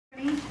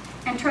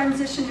and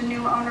transition to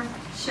new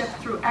ownership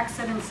through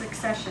exit and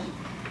succession.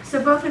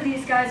 So both of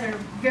these guys are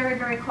very,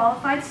 very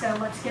qualified, so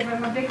let's give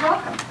them a big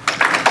welcome.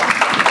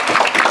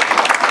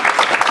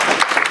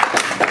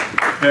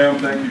 Pam,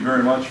 thank you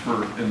very much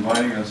for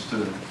inviting us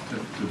to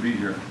be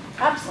here.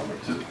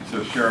 Absolutely.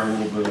 To share a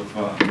little bit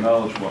of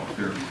knowledge wealth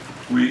here.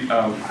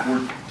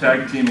 We're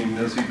tag teaming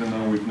this even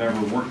though we've never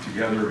worked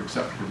together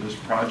except for this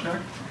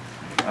project.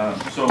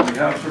 So we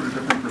have sort of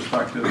different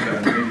perspectives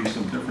and maybe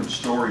some different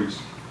stories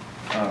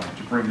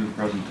to bring to the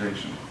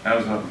presentation.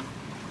 As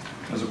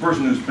a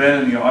person who's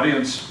been in the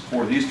audience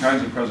for these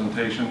kinds of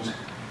presentations,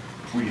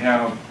 we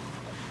have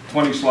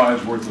 20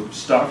 slides worth of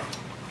stuff,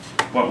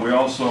 but we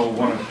also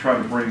want to try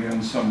to bring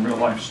in some real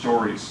life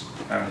stories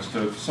as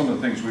to some of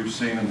the things we've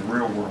seen in the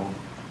real world.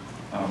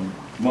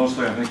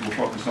 Mostly I think we'll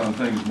focus on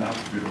things not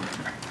to do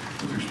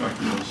with respect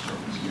to those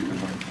stories we can learn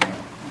from that.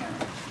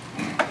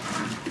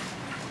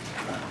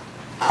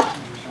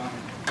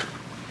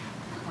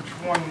 Which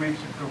one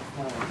makes it go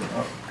forward?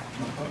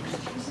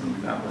 Is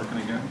it not working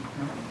again?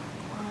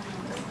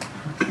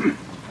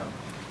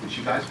 Would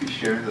you guys be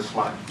sharing the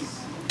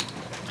slides?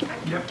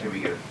 Yep. Here we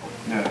go.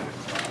 Yeah.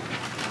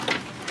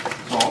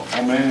 So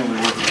I'll manually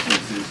work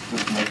with this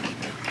method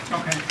here.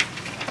 Okay.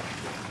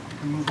 We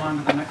can move on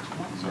to the next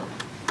one. So,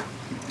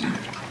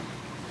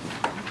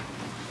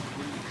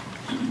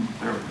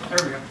 there we go.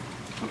 There we go.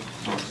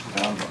 So it's the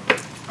down button.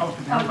 Oh, it's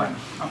the down button.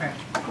 Okay.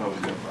 Oh,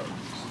 the up button.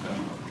 It's the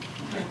down button.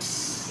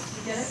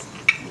 You get it?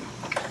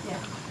 Yeah.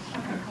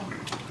 Okay,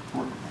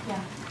 cool.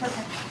 Yeah,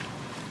 perfect.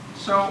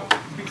 So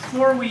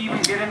before we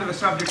even get into the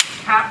subject of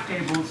cap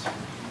tables,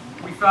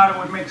 we thought it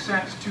would make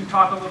sense to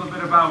talk a little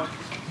bit about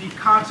the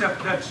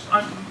concept that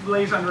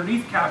lays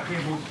underneath cap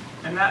tables,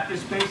 and that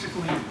is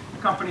basically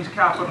the company's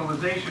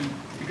capitalization.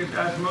 Because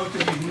as most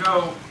of you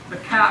know, the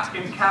cap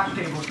in cap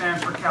table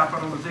stands for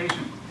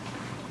capitalization.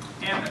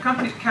 And a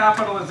company's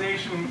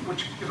capitalization,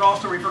 which is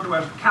also referred to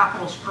as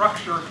capital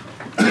structure,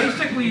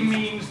 basically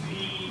means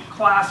the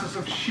classes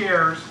of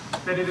shares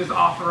that it is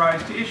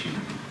authorized to issue.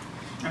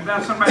 And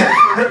that's sometimes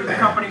referred to as the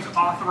company's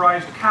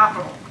authorized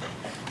capital.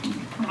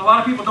 And a lot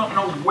of people don't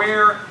know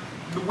where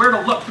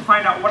to look to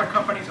find out what a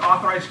company's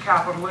authorized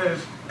capital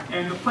is.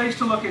 And the place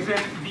to look is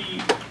in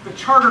the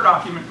charter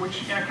document,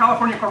 which in a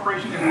California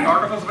corporation is the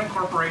Articles of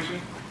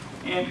Incorporation.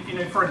 And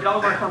for a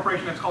Delaware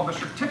corporation, it's called the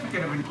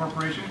Certificate of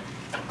Incorporation.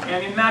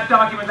 And in that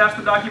document, that's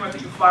the document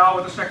that you file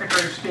with the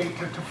Secretary of State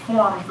to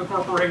form the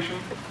corporation.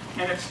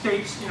 And it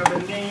states, the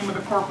name of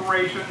the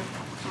corporation,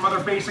 some other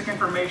basic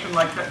information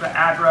like the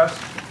address,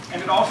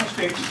 and it also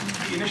states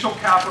the initial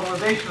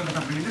capitalization of the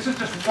company. This is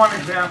just one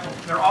example.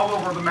 They're all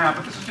over the map,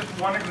 but this is just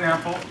one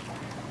example.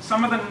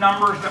 Some of the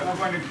numbers that we're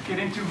going to get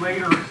into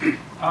later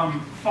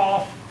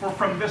fall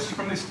from this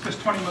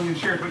 20 million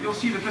shares, but you'll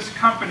see that this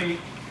company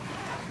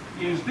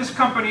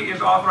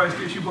is authorized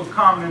to issue both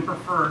common and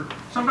preferred.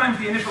 Sometimes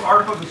the initial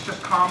article is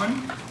just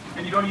common,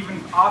 and you don't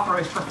even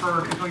authorize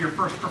preferred until your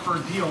first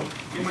preferred deal,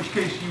 in which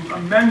case you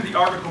amend the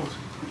articles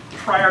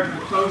prior to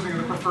the closing of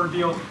the preferred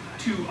deal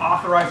to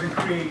authorize and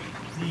create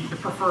the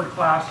preferred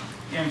class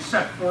and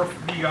set forth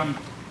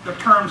the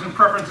terms and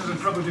preferences and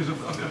privileges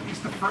of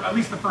at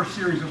least the first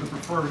series of the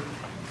preferred.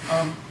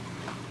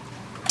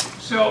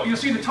 So you'll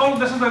see the total.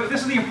 This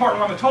is the important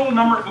one. The total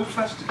number. Oops,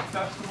 that's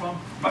the wrong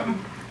button.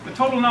 The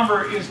total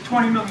number is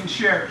 20 million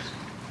shares.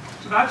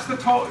 So that's the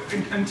total.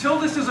 Until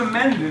this is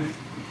amended,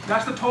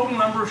 that's the total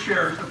number of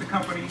shares that the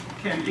company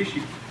can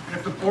issue. And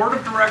if the board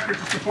of directors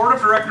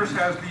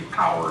has the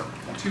power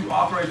to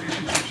authorize the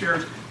issuance of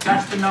shares,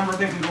 that's the number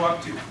they can go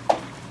up to.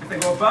 If they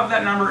go above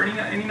that number,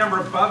 any number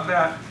above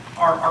that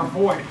are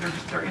void.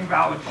 They're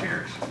invalid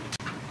shares.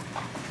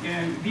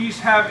 And these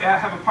have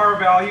a par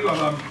value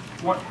of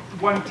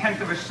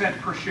 1/10 of a cent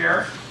per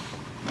share.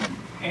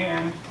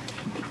 And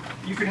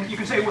you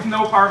can say with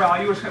no par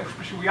value,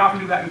 especially we often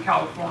do that in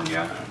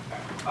California.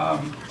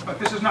 But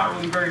this is not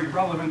really very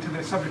relevant to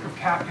the subject of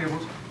cap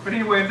tables. But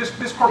anyway,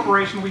 this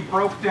corporation, we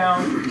broke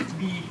down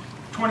the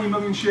 20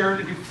 million shares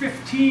into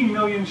 15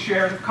 million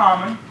shares of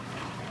common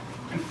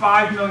and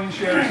 5 million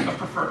shares of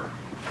preferred.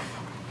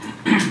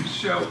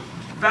 So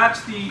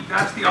that's the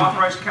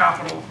authorized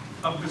capital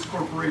of this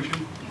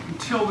corporation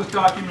until this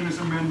document is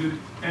amended.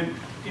 And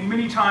in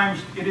many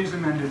times it is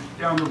amended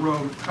down the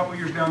road, a couple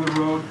years down the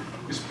road.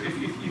 If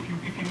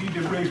you need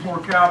to raise more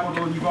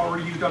capital and you've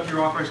already used up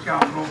your authorized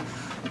capital,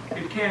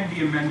 it can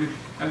be amended,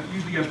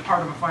 usually as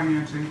part of a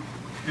financing,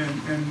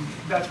 and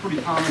that's pretty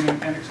common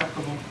and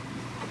acceptable.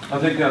 I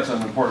think that's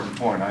an important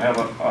point. I have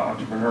an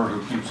entrepreneur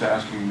who keeps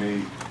asking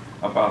me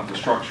about the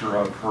structure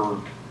of her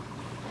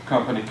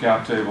company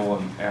cap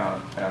table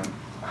and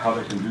how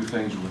they can do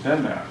things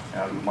within that.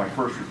 And my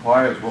first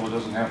reply is, well, it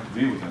doesn't have to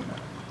be within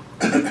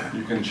that.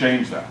 You can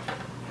change that.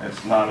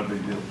 It's not a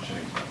big deal to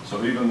change that.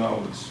 So even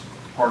though it's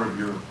part of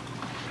your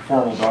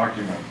formal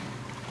document,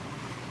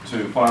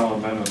 to file an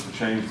amendment to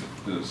change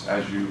this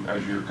as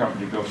your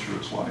company goes through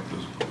its life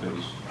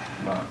is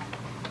not.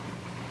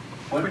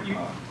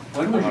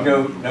 When would you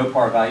go no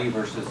par value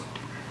versus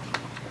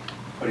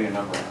putting a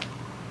number on?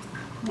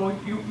 Well,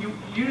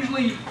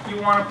 usually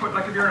you want to put,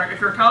 like if you're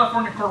a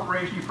California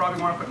corporation, you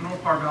probably want to put no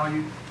par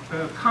value.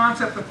 The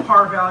concept of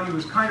par value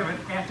is kind of an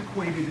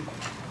antiquated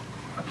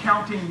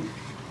accounting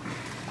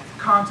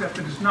concept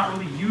that is not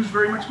really used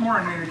very much more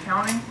in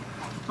accounting,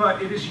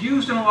 but it is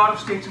used in a lot of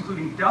states,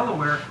 including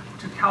Delaware,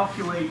 to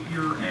calculate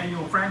your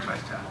annual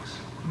franchise tax.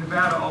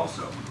 Nevada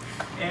also.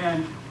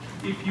 And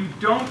if you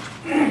don't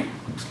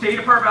state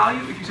a par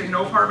value, if you say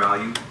no par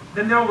value,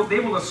 then they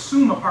will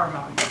assume a par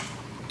value.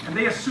 And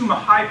they assume a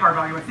high par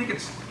value. I think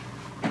it's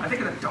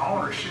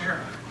 $1 a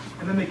share.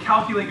 And then they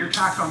calculate your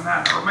tax on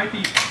that. Or it might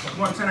be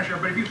 1 cent a share.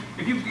 But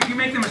if you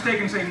make the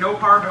mistake and say no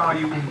par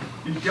value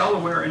in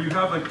Delaware and you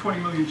have like 20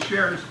 million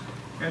shares,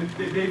 and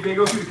they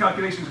go through the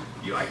calculations,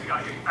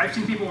 I've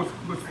seen people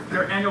with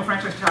their annual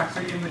franchise tax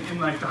in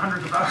like the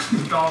hundreds of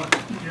thousands of dollars,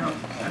 you know,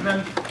 and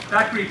then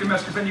that creates a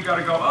mess because then you got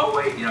to go, oh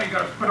wait, you know, you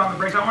got to put on the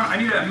brakes. I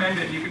need to amend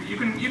it. You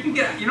can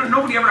get, you know,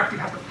 nobody ever actually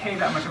has to pay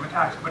that much of a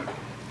tax, but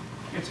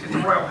it's a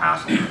royal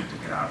hassle to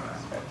get out of that.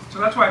 So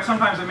that's why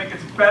sometimes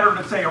it's better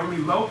to say a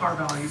really low par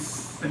value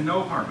than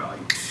no par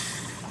value,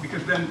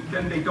 because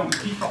then they don't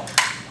default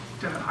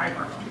to the high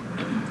par value.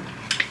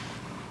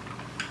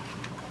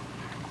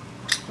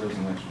 There's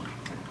the next one.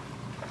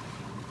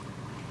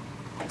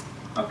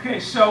 Okay,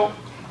 so,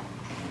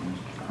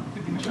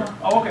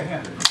 oh, okay,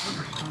 yeah.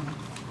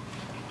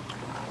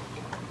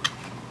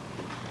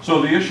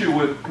 So the issue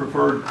with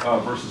preferred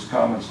versus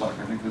common stock,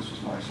 I think this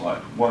was my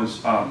slide,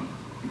 was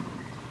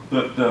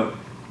the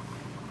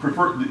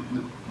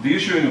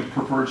issuing of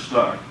preferred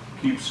stock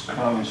keeps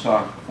common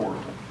stock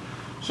affordable.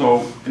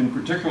 So in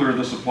particular,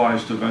 this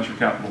applies to venture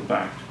capital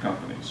backed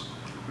companies.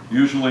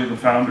 Usually the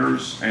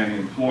founders and the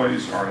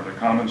employees are the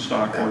common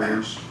stock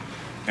holders,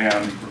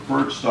 and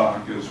preferred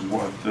stock is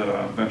what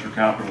venture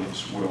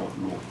capitalists will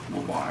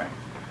buy.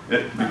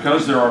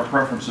 Because there are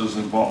preferences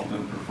involved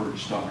in preferred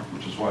stock,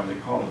 which is why they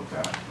call it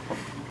that,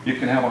 it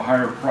can have a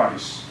higher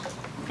price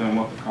than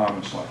what the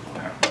common stock will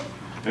have.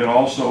 It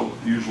also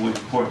usually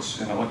puts,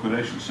 in a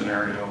liquidation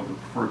scenario, the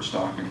preferred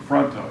stock in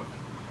front of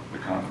the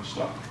common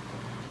stock.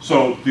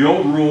 So the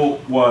old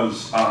rule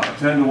was a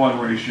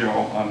 10-to-1 ratio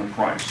on the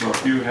price. So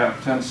if you have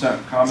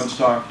 10-cent common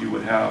stock, you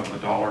would have a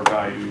 $1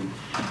 value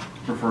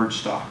preferred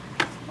stock.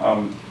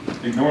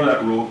 Ignore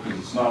that rule because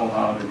it's not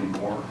allowed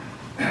anymore.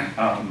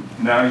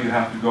 Now you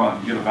have to go out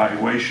and get a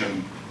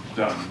valuation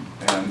done.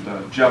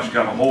 And Jeff's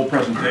got a whole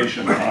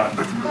presentation on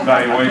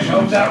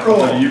valuations.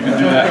 So you can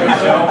do that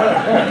yourself.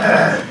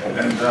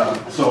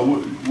 And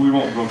so we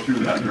won't go through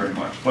that very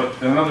much. But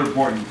another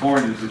important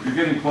point is if you're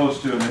getting close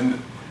to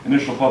an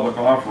initial public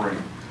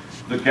offering,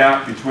 the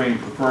gap between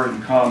preferred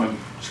and common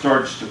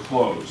starts to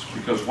close,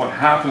 because what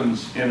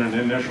happens in an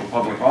initial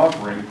public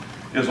offering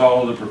is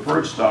all of the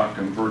preferred stock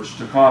converts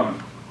to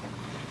common.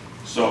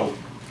 So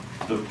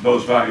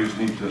those values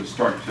need to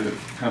start to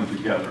come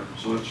together.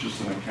 So it's just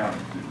an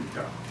accounting thing we've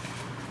got.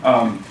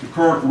 The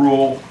current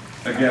rule,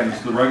 again,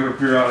 is the regular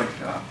periodic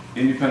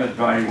independent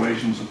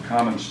valuations of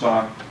common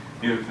stock,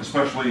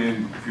 especially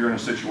if you're in a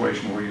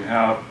situation where you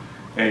have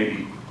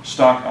a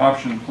stock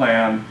option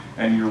plan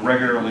and you're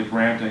regularly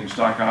granting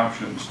stock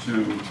options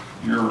to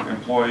your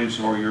employees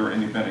or your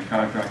independent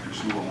contractors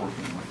who are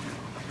working with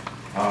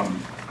you.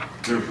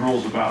 There's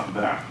rules about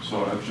that,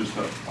 so that's just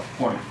a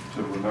point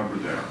to remember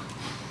there.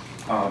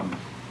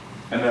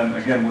 And then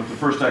again, with the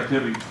first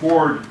activity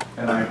toward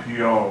an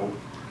IPO,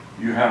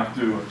 you have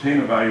to obtain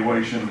a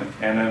valuation,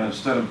 and then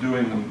instead of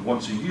doing them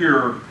once a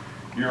year,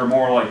 you're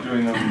more like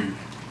doing them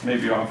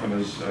maybe often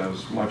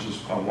as much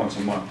as once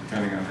a month,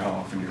 depending on how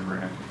often you're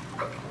granting.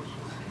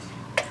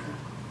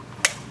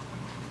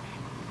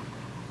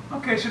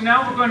 Okay, so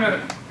now we're going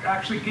to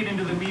actually get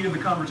into the meat of the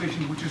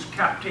conversation, which is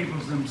cap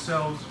tables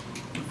themselves.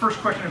 The first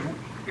question is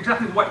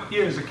exactly what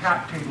is a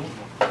cap table?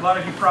 A lot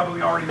of you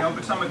probably already know,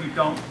 but some of you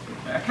don't.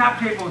 A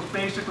cap table is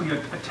basically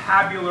a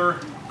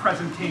tabular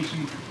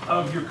presentation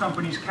of your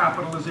company's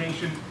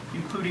capitalization,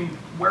 including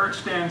where it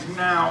stands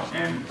now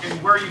and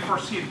where you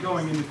foresee it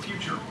going in the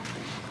future.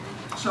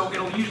 So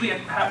it'll usually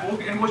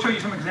have, and we'll show you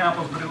some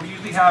examples, but it'll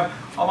usually have,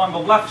 along the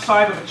left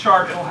side of the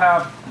chart, it'll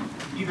have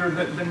either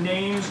the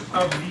names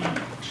of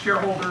the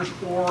shareholders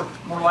or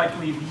more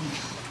likely the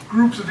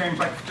groups of names,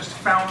 like just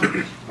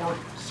founders or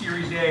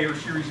Series A or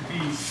Series B.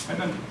 And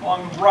then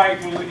on the right,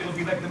 it'll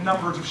be like the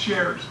numbers of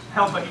shares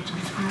held by each of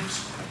these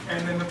groups,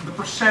 and then the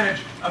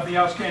percentage of the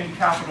outstanding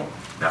capital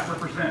that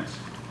represents.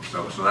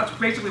 So that's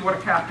basically what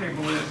a cap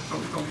table is. So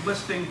it's a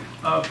listing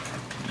of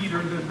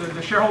either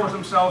the shareholders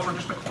themselves or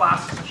just the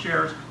classes of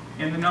shares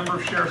and the number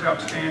of shares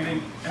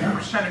outstanding and the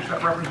percentage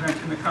that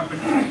represents in the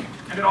company.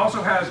 And it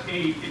also has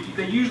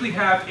they usually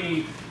have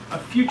a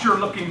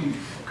future-looking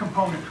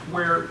component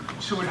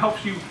so it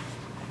helps you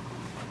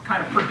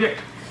kind of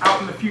predict out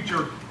in the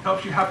future,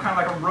 helps you have kind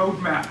of like a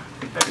roadmap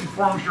that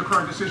informs your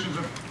current decisions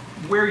of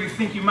where you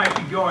think you might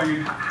be going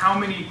and how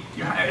many,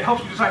 it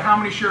helps you decide how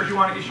many shares you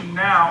want to issue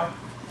now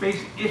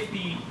based if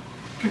the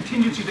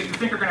contingencies that you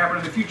think are going to happen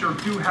in the future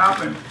do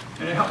happen,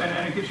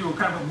 and it gives you a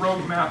kind of a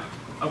roadmap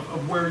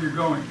of where you're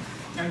going.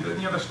 And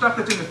the stuff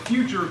that's in the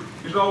future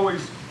is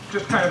always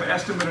just kind of an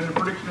estimate and a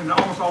prediction, and it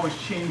almost always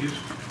changes.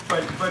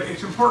 But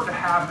it's important to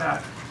have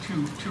that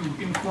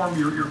to inform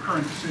your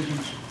current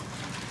decisions.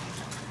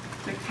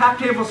 The cap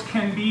tables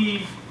can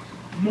be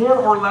more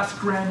or less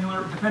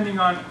granular depending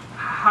on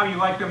how you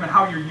like them and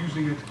how you're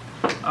using it.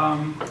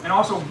 And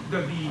also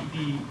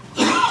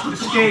the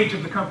stage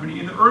of the company.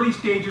 In the early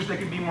stages, they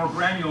can be more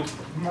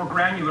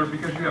granular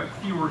because you have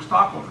fewer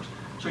stockholders.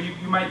 So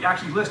you might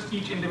actually list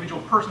each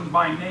individual person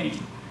by name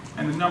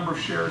and the number of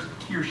shares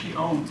he or she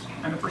owns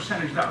and the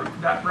percentage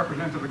that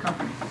represents of the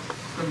company.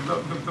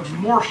 The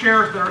more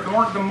shares,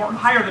 the more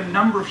higher the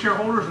number of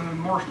shareholders and the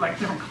more like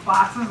different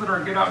classes that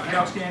are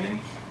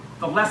outstanding,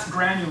 the less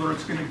granular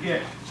it's going to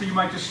get. So you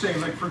might just say,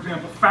 like for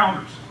example,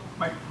 founders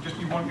might just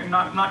be one, and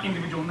not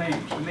individual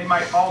names, and they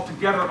might all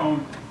together own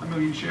 1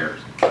 million shares.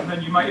 And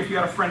then you might, if you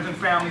had a friends and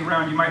family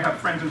round, you might have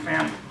friends and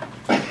family,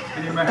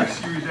 and you might have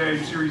Series A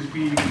and Series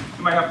B.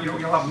 You might have, you'll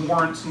have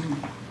warrants and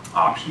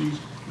options.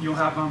 And you'll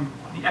have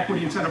the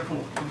equity incentive pool,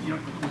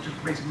 which is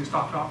basically a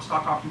stock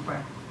option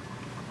plan.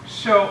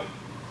 So,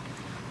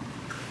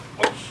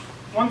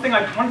 one thing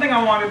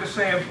I wanted to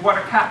say of what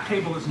a cap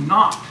table is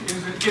not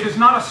is it is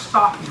not a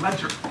stock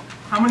ledger.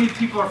 How many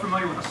people are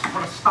familiar with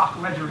what a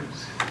stock ledger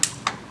is?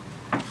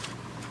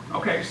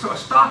 Okay, so a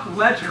stock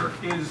ledger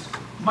is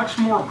much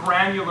more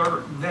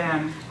granular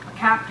than a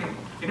cap table,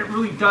 and it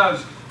really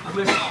does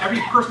list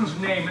every person's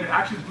name, and it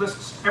actually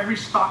lists every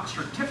stock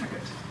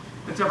certificate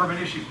that's ever been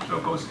issued. So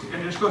it goes, and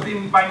it just goes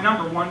in by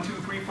number, 1, 2,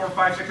 3, 4,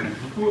 5, 6, and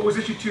who it was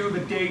issued to, the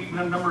date, and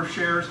the number of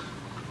shares,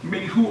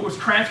 maybe who it was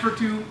transferred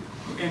to,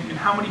 and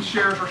how many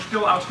shares are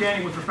still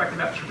outstanding with respect to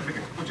that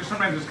certificate, which is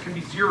sometimes can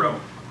be 0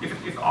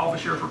 if all the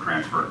shares were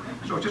transferred.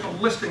 So it's just a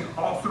listing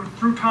all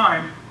through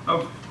time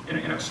of, and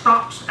it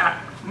stops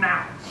at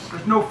now.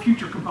 There's no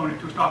future component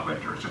to a stock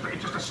ledger. It's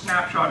just a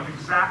snapshot of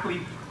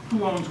exactly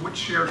who owns which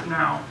shares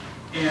now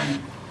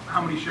and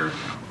how many shares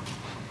now.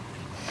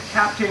 A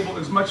cap table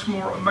is much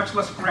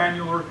less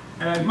granular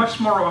and much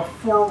more of a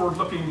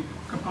forward-looking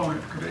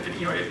component because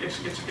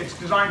it's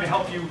designed to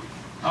help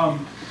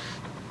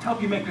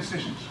you make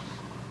decisions.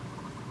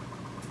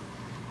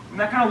 And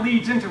that kind of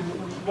leads into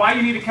why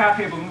you need a cap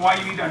table and why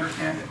you need to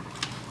understand it.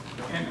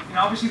 And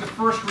obviously the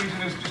first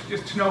reason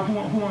is to know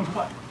who owns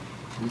what.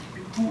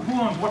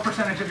 Who owns what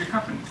percentage of your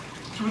company.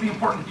 It's really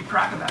important to keep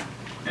track of that.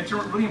 And it's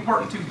really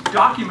important to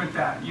document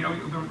that.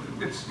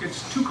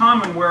 It's too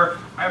common where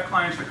I have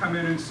clients that come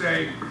in and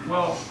say,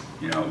 well,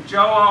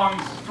 Joe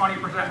owns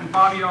 20% and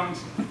Bobby owns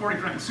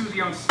 40% and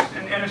Susie owns,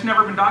 and it's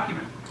never been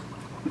documented.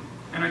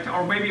 And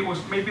or maybe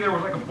there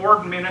was like a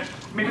board minute,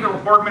 maybe there were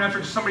board minutes or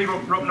just somebody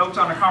wrote notes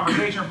on a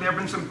conversation, or there have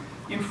been some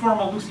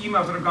informal loose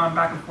emails that have gone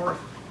back and forth.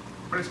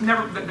 But there's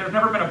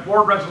never been a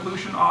board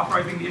resolution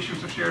authorizing the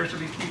issuance of shares to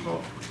these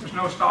people. There's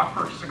no stock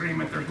purchase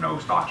agreement, there's no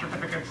stock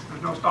certificates,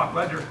 there's no stock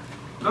ledger.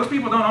 Those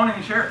people don't own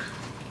any shares.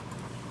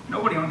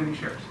 Nobody owns any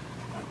shares.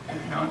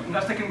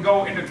 Unless they can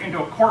go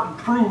into a court and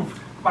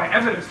prove by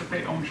evidence that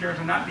they own shares,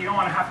 and you don't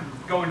want to have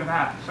to go into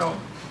that. So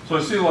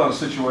I see a lot of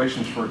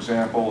situations, for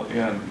example,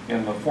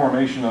 in the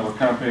formation of a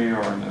company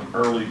or in the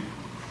early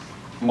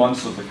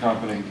months of the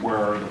company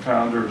where the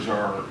founders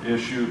are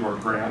issued or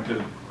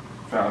granted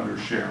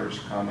founders shares,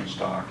 common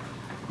stock,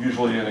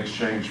 usually in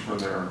exchange for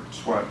their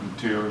sweat and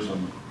tears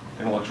and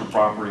intellectual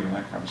property and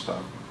that kind of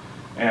stuff.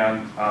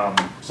 And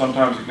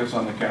sometimes it gets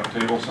on the cap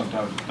table,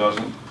 sometimes it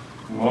doesn't.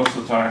 Most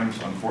of the times,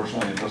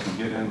 unfortunately, it doesn't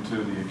get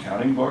into the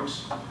accounting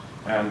books.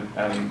 And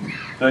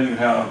then you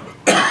have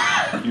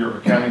your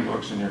accounting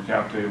books and your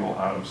cap table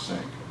out of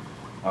sync.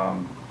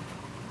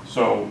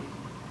 So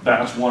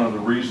that's one of the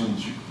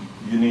reasons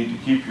you need to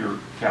keep your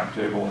cap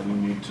table, and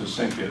you need to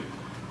sync it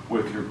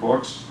with your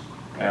books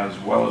as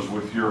well as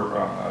with your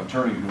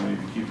attorney who may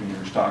be keeping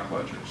your stock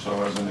ledger.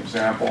 So as an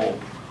example,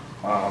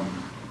 a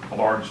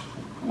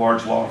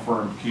large law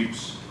firm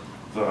keeps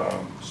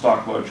the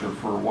stock ledger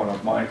for one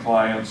of my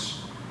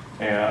clients,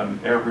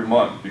 and every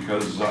month,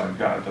 because I've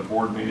got the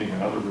board meeting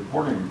and other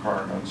reporting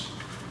requirements,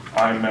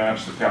 I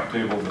match the cap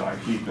table that I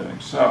keep in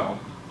Excel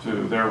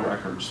to their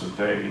records that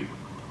they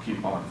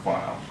keep on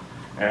file.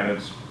 And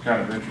it's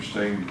kind of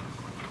interesting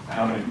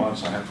how many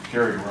months I have to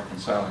carry a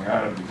reconciling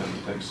item because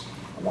it takes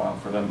a while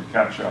for them to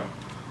catch up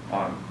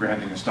on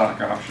granting a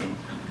stock option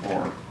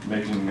or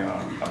making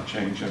a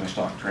change in a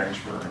stock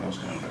transfer and those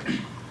kind of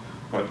things.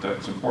 But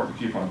it's important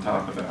to keep on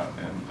top of that,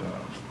 and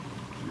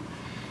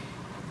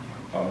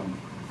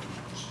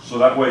so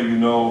that way you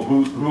know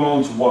who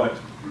owns what.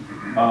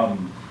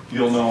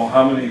 You'll know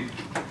how many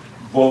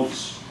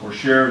votes or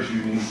shares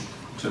you need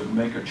to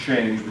make a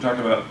change. We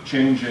talked about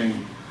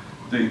changing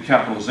the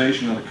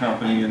capitalization of the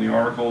company in the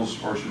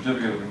articles or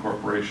certificate of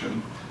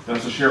incorporation.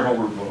 That's a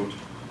shareholder vote,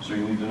 so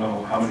you need to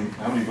know how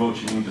many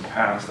votes you need to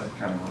pass that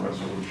kind of a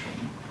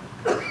resolution.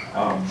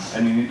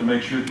 And you need to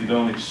make sure that you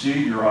don't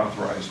exceed your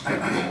authorized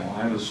capital.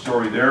 I had a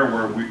story there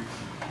where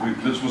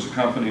this was a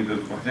company that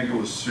I think it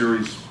was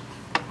Series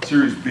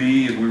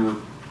B, and we were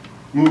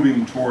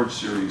moving towards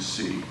Series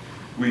C.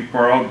 We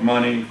borrowed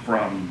money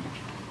from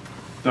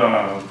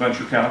the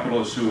venture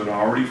capitalists who had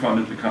already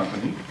funded the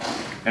company,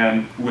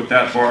 And with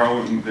that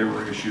borrowing, they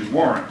were issued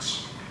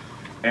warrants.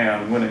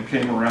 And when it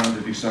came around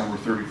to December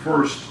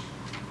 31st,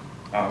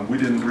 we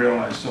didn't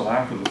realize till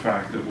after the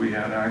fact that we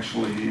had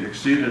actually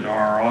exceeded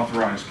our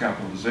authorized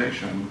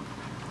capitalization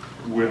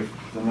with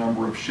the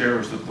number of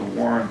shares that the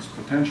warrants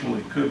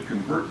potentially could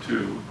convert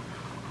to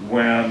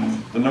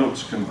when the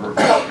notes convert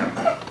to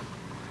account.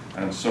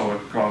 And so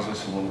it caused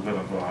us a little bit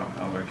of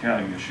an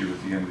accounting issue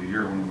at the end of the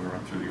year when we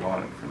went through the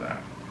audit for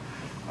that.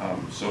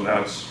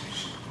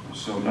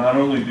 So not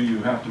only do you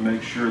have to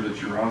make sure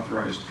that your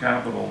authorized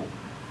capital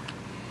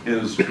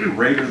is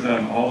greater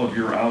than all of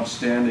your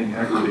outstanding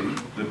equity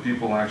that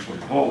people actually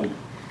hold,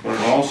 but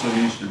it also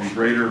needs to be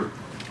greater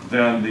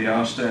than the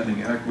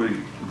outstanding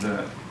equity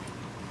that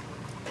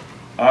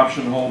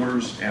option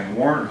holders and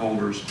warrant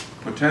holders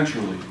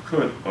potentially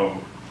could owe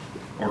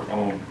or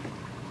own.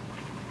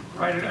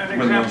 Right, an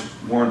when example.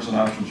 those warrants and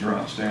options are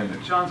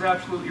outstanding. John's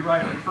absolutely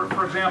right.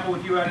 For example,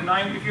 if you had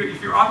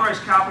if your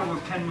authorized capital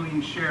was 10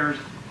 million shares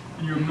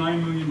and you have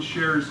 9 million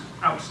shares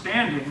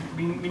outstanding,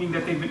 meaning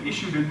that they've been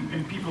issued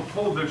and people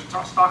hold their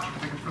stock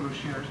certificates for those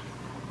shares,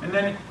 and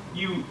then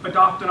you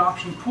adopt an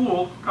option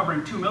pool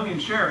covering 2 million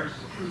shares.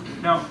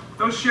 Now,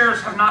 those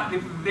shares have not,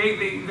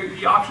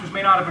 the options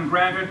may not have been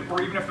granted,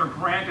 or even if they're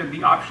granted, the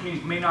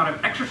optionees may not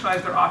have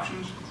exercised their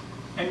options,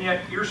 and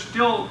yet you're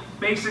still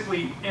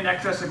basically in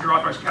excess of your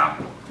authorized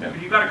capital. Yeah.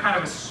 You've got to kind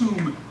of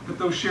assume that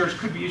those shares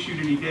could be issued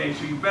any day,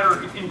 so you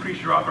better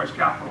increase your authorized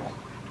capital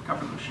to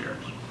cover those shares.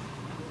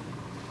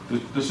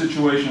 The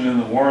situation in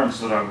the warrants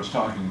that I was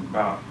talking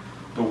about,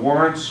 the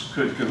warrants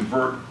could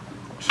convert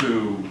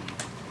to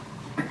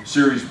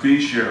Series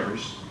B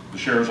shares, the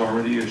shares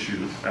already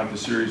issued at the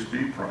Series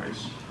B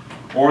price,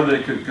 or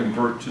they could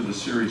convert to the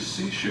Series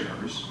C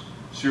shares.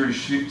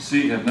 Series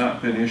C had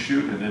not been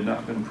issued and had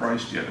not been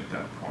priced yet at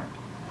that point.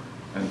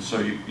 And so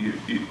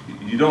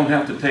you don't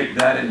have to take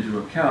that into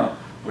account,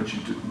 but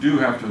you do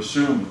have to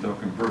assume that they'll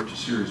convert to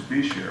Series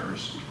B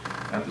shares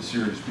at the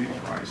Series B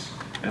price,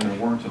 and there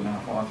weren't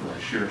enough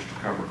authorized shares to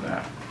cover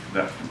that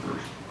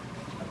conversion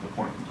at the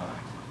point in time.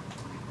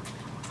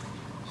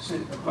 So, a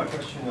quick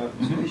question,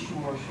 to issue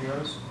more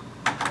shares,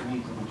 you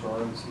need the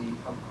majority,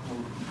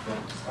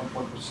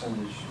 what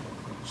percentage?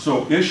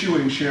 So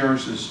issuing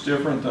shares is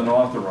different than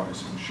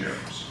authorizing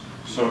shares.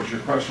 So is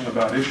your question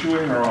about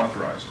issuing or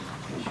authorizing?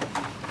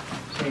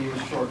 Say you're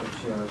short of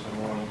shares and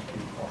you want to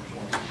keep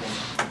options.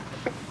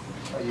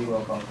 How do you go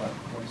about that?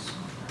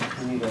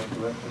 You need a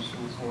director's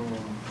meeting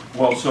and...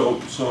 Well,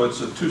 so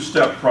it's a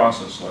two-step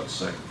process, let's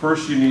say.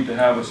 First, you need to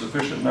have a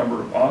sufficient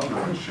number of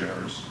authorized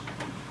shares,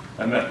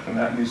 and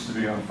that needs to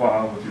be on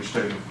file with your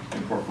state of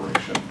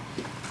incorporation.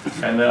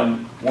 And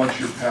then, once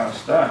you're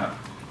past that,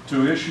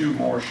 to issue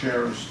more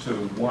shares to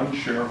one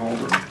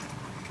shareholder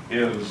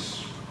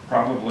is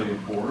probably a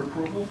board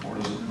approval, or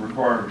does it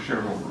require a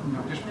shareholder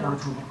approval? No, just board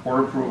approval.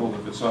 Board approval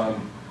if it's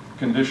on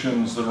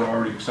conditions that are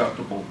already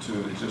acceptable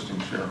to existing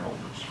shareholders.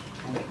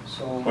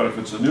 So, But if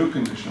it's a new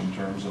condition in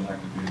terms, then that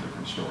could be a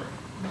different story.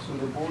 so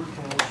the board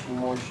can issue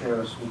more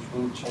shares, which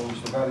will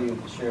change the value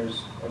of the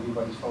shares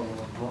everybody's holding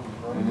at the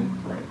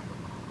moment, right? Right.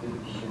 It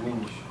will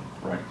diminish.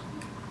 Right.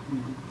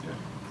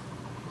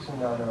 Yeah. Isn't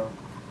that a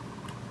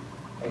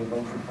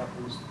venture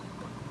capitalist?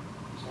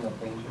 Isn't that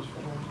dangerous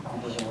for him?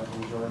 He doesn't have the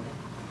majority?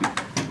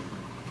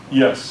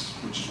 Yes,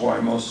 which is why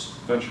most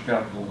venture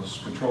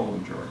capitalists control the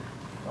majority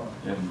Oh.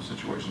 in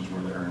situations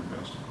where they're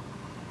investing.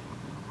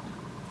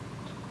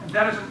 And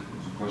that isn't,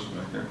 There's a question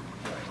back there.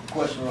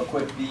 Question real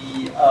quick,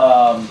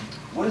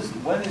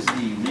 when is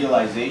the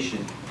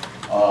realization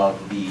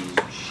of these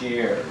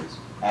shares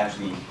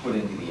actually put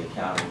into the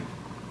accounting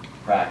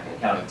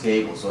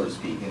table, so to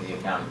speak, in the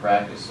accounting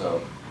practice?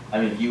 So,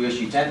 I mean, if you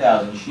issue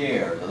 10,000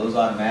 shares, are those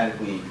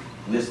automatically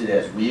listed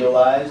as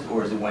realized,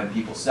 or is it when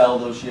people sell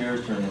those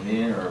shares, turn them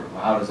in, or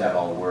how does that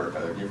all work?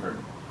 Are there different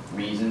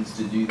reasons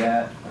to do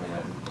that? I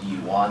mean, do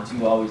you want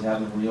to always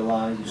have them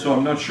realized? So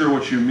I'm not sure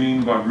what you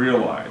mean by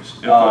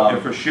realized.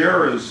 If a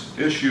share is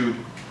issued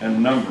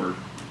and numbered,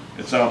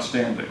 it's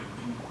outstanding.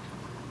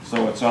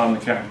 So it's on the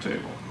cap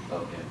table.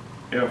 Okay.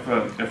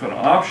 If an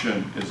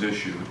option is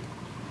issued,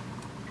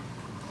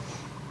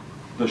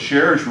 the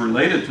shares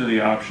related to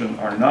the option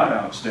are not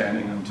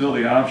outstanding until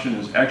the option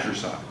is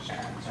exercised.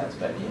 That's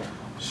bad, yeah.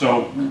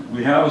 So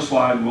we have a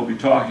slide, we'll be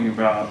talking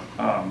about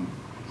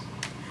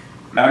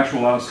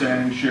actual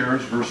outstanding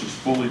shares versus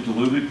fully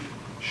diluted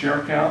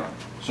share count.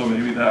 So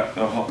maybe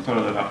that'll help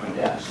clear that up in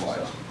the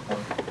slides.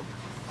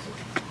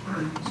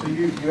 So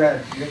you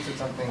said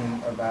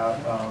something about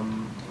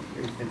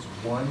if it's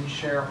one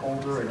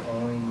shareholder, it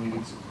only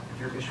needs, if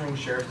you're issuing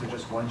shares to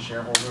just one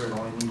shareholder, it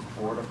only needs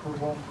board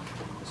approval.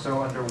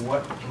 So under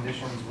what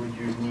conditions would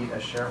you need a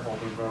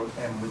shareholder vote,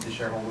 and would the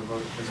shareholder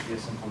vote just be a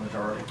simple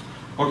majority?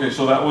 Okay,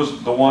 so that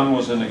was, the one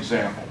was an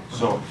example.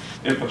 So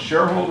if a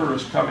shareholder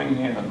is coming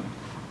in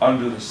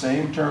under the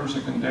same terms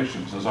and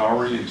conditions as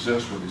already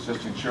exist with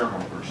existing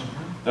shareholders,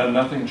 then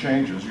nothing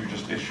changes, you're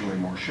just issuing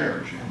more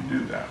shares, you can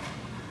do that.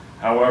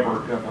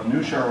 However, if a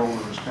new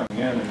shareholder is coming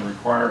in and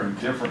requiring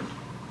different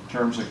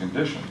terms and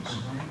conditions,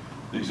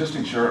 the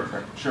existing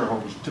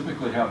shareholders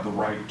typically have the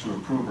right to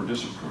approve or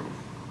disapprove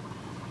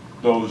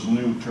those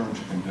new terms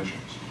and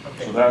conditions.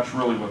 Okay. So that's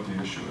really what the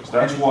issue is.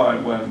 That's why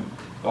when,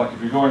 like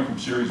if you're going from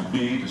Series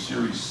B to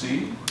Series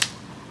C,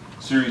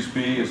 Series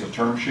B is a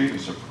term sheet,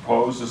 it's a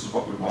proposed, this is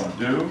what we want to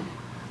do,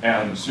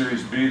 and the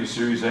Series B to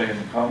Series A and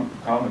the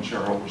common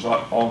shareholders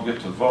all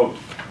get to vote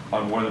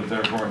on whether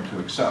they're going to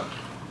accept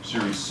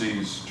Series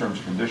C's terms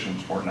and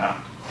conditions or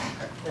not.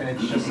 And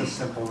it's just a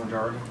simple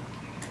majority?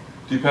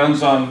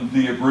 Depends on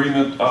the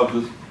agreement of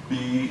the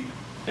B,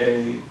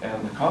 A,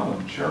 and the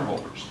common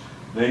shareholders.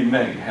 They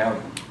may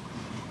have,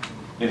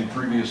 in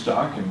previous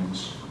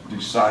documents,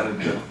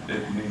 decided that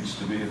it needs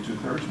to be a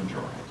 2/3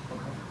 majority.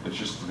 It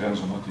just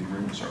depends on what the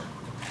agreements are.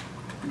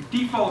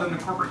 Default in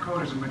the corporate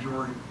code is a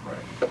majority.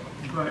 Right.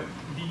 But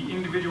the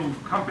individual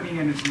company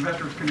and its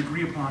investors can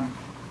agree upon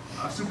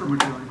a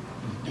supermajority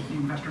if the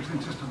investors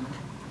insist on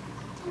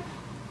it.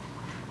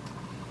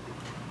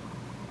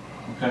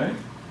 Okay?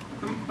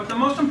 But the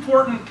most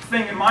important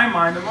thing in my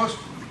mind, the most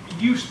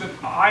use that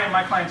I and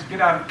my clients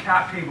get out of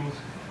cap tables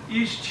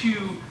is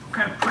to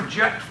kind of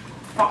project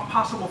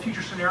possible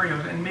future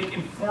scenarios and make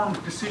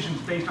informed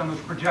decisions based on those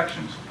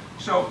projections.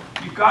 So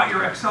you've got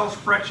your Excel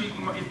spreadsheet,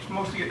 it's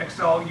mostly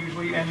Excel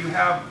usually, and you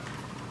have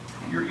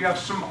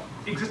some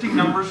existing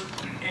numbers,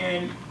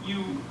 and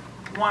you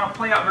want to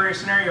play out various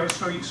scenarios.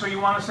 So you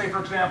want to say, for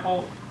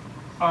example,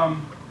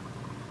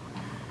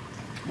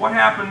 what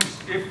happens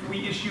if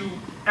we issue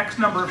X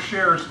number of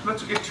shares?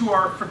 Let's get to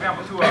our, for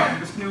example, to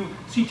this new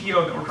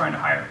CTO that we're trying to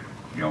hire.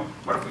 You know,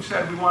 what if we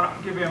said we want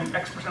to give him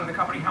X% of the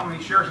company? How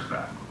many shares is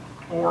that?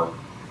 Or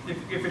if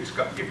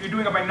you're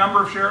doing it by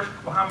number of shares,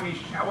 well,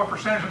 what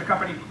percentage of the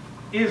company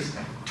is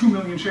 2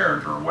 million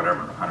shares or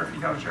whatever,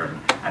 150,000 shares,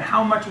 and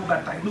how much will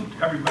that dilute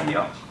everybody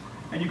else?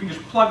 And you can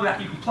just plug that.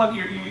 You can plug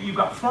you've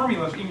got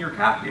formulas in your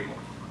cap table.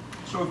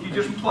 So if you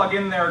just plug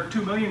in there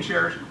 2 million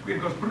shares, it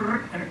goes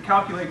and it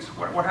calculates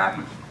what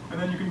happens. And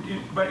then you can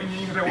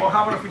say, well,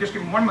 how about if we just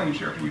give them 1 million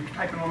shares? And you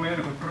type in 1 million,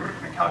 and it goes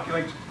and it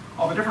calculates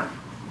all the different,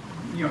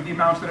 the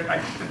amounts that it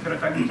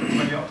dilutes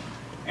everybody else.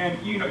 And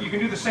you can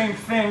do the same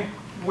thing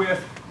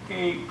with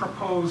a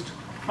proposed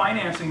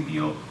financing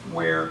deal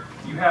where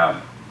you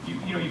have, you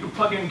can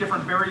plug in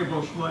different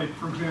variables, like,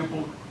 for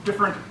example,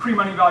 different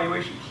pre-money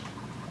valuations,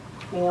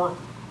 or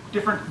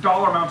different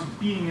dollar amounts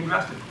being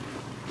invested,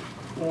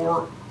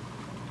 or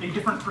a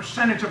different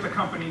percentage of the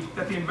company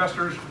that the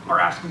investors are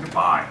asking to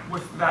buy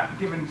with that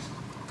given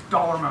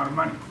dollar amount of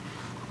money.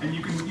 And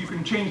you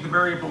can change the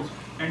variables,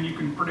 and you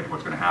can predict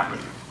what's going to happen.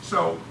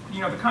 So,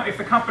 if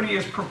the company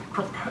is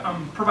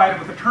provided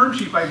with a term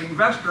sheet by the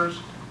investors,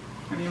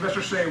 and the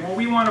investors say, well,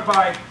 we want to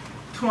buy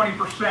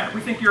 20%. We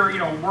think you're,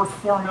 worth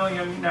 $4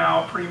 million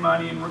now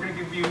pre-money, and we're going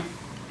to give you,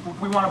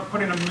 we want to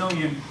put in $1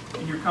 million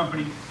in your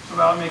company, so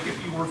that'll make it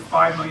you worth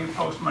 $5 million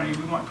post-money.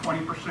 We want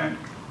 20%.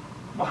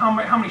 Well,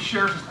 how many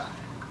shares is that?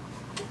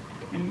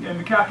 And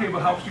the cap table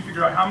helps you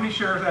figure out how many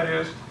shares that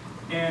is,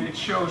 and it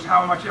shows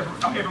how much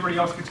everybody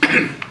else gets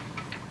paid.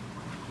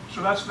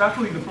 So that's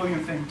really the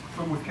brilliant thing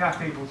with cap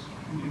tables,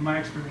 in my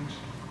experience.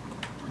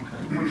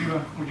 Okay.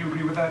 Would you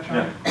agree with that, John?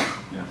 Yeah.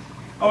 Yeah.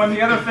 Oh, and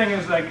the other thing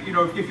is, like,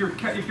 if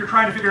you're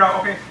trying to figure out,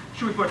 okay,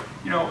 should we put,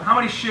 how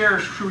many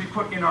shares should we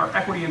put in our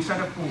equity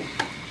incentive pool?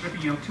 Should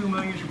it be, 2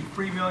 million? Should it be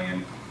 3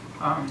 million?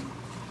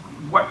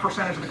 What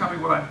percentage of the company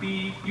will that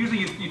be? Usually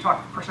you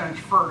talk percentage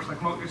first. Like,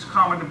 it's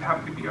common to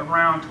have it to be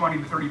around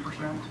 20 to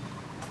 30%.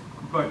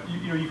 But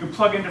you can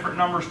plug in different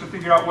numbers to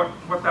figure out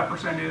what that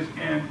percent is,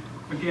 and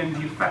again,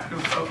 the effect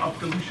of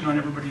dilution on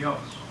everybody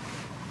else.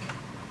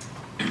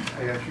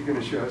 Are you actually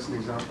going to show us an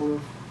example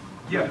of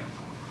Yeah.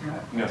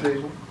 Yeah.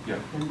 table? Yeah.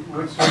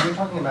 So you're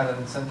talking about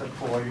an incentive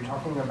pool, are you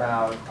talking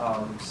about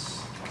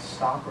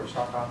stock or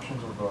stock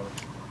options or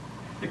both?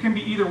 It can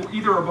be either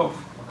or both.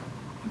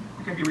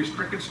 It can be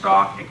restricted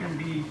stock, it can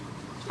be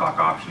stock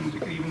options,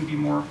 it can even be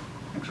more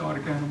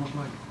exotic animals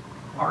like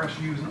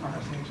RSUs and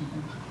RSAs and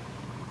things.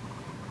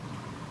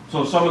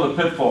 So some of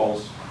the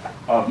pitfalls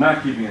of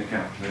not keeping a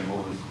cap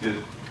table is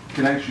it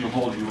can actually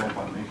hold you up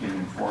on making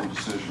informed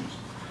decisions.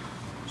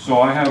 So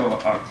I have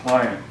a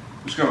client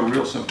who's got a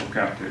real simple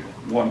cap table.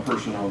 One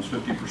person owns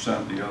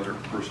 50%, the other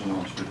person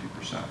owns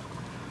 50%.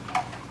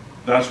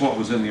 That's what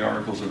was in the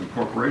articles of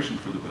incorporation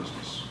for the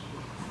business.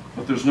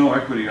 But there's no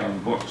equity on the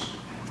books.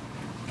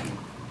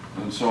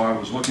 And so I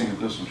was looking at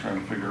this and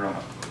trying to figure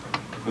out,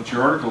 but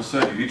your article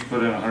said you each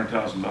put in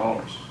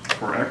 $100,000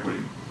 for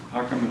equity.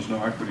 How come there's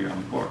no equity on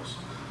the books?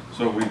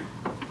 So we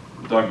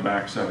dug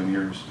back 7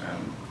 years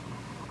and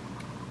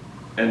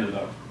ended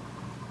up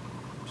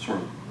sort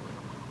of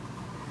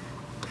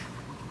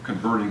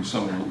converting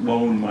some of the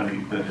loan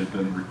money that had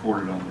been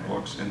recorded on the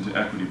books into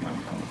equity money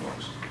on the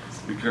books.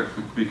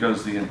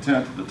 Because the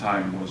intent at the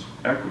time was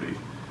equity,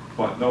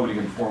 but nobody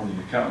informed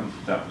the accountant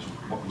that was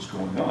what was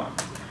going on.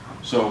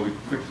 So we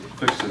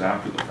fixed it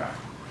after the fact.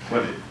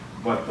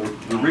 But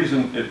the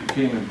reason it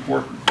became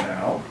important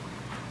now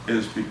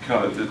is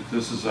because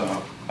this is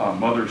a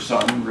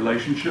mother-son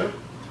relationship.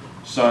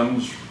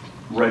 Son's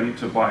ready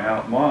to buy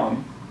out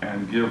mom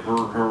and give her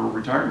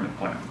retirement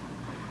plan.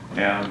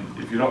 And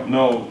if you don't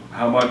know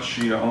how much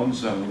she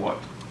owns and what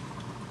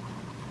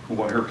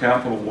her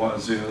capital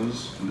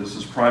is, and this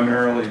is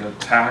primarily a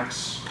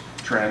tax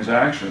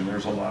transaction,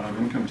 there's a lot of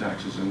income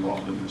taxes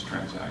involved in this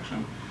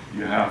transaction.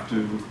 You have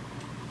to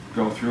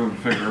go through and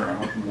figure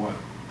out what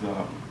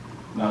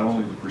not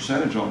only the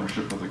percentage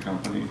ownership of the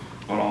company,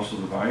 but also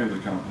the value of the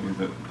company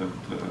that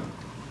the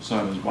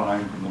son is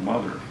buying from the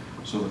mother,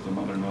 so that the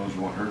mother knows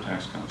what her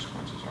tax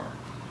consequences are.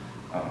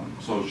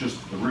 So it's just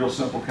a real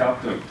simple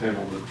cap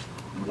table that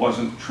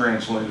wasn't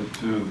translated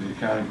to the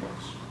accounting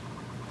books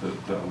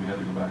that we had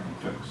to go back and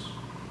fix.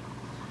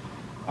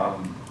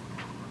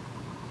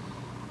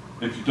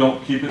 If you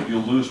don't keep it,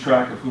 you'll lose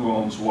track of who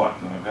owns what.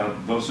 And I've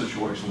had those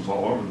situations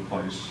all over the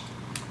place.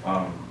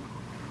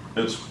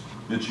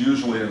 It's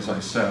usually, as I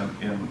said,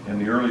 in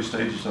the early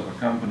stages of a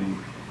company,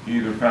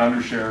 either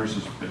founder shares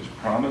is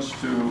promised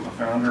to a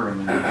founder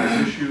and then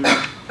it's issued,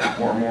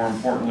 or more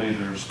importantly,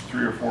 there's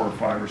 3 or 4 or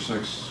 5 or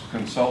 6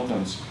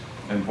 consultants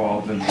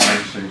involved in the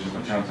early stage of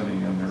a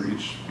company, and they're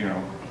each,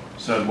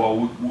 said,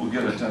 well, we'll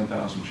get a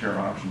 10,000 share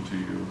option to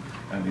you,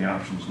 and the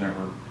option's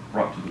never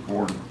brought to the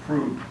board and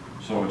approved,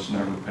 so it's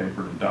never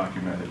papered and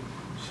documented.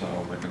 So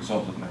the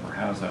consultant never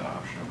has that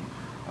option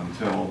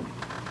until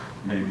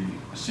maybe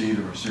a seed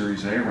or a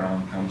Series A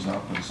round comes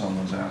up and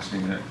someone's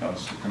asking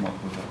us to come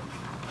up with a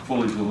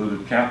fully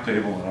diluted cap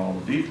table and all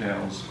the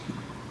details,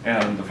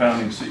 and the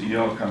founding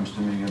CEO comes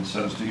to me and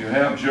says, do you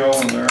have Joe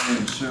and Larry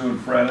and Sue and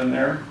Fred in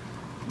there?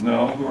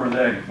 No, who are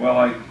they? Well,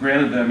 I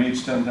granted them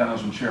each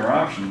 10,000 share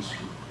options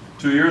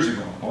 2 years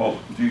ago. Well,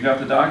 do you got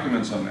the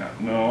documents on that?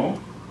 No.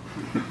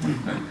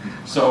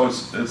 So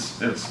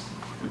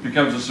it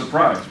becomes a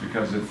surprise,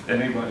 because if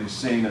anybody's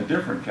seen a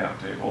different cap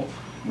table,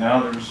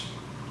 now there's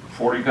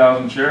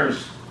 40,000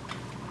 shares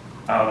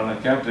out on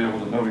that cap table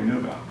that nobody knew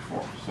about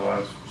before. So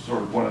that's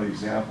sort of one of the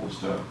examples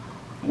to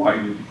why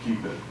you need to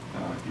keep it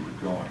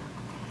going.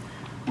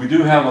 We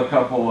do have a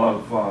couple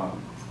of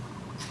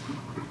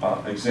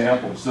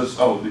examples.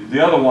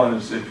 The other one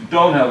is, if you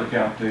don't have a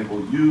cap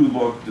table, you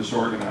look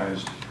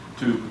disorganized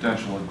to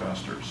potential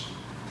investors,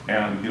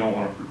 and you don't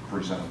want to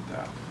present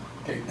that.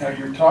 Okay, now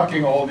you're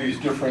talking all these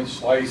different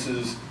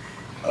slices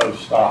of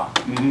stock.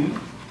 Mm-hmm.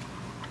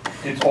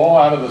 It's all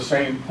out of the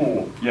same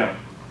pool. Yeah.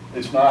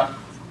 It's not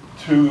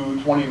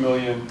 20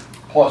 million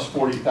plus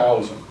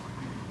 40,000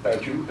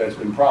 that's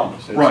been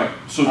promised. It's right.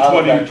 So out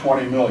of that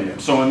 20 million.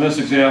 So in this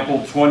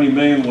example, 20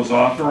 million was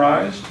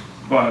authorized,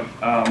 but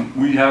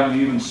we haven't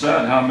even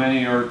said how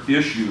many are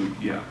issued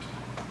yet.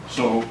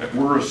 So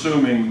we're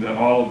assuming that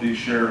all of these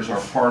shares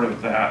are part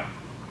of that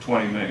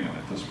 20 million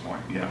at this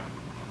point. Yeah.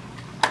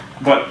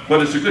 But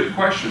it's a good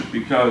question,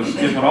 because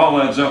if it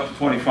all adds up to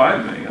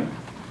 25 million,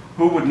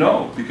 who would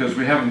know? Because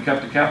we haven't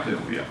kept a cap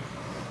table yet.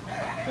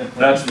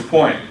 That's the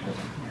point.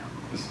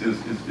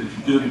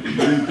 If you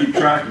didn't keep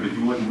track of it,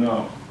 you wouldn't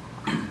know.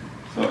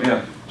 So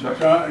yeah, Chuck.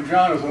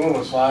 John, as a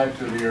little aside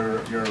to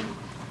your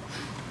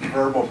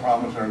verbal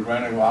promise or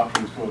granting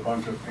options to a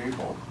bunch of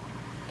people,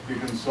 the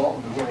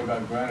consultant, whoever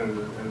got granted, is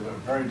a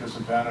very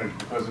disadvantaged,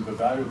 because if the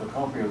value of the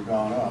company has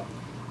gone up,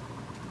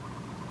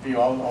 he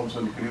all of a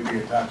sudden could either be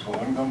a taxable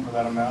income for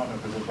that amount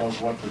if it's above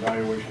what the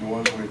valuation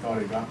was when he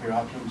thought he got the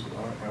options,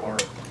 or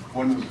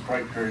when does the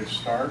strike period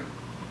start?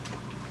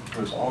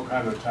 There's all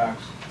kinds of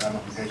tax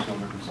ramifications on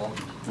the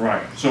consultant.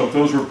 Right. So if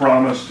those were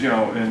promised,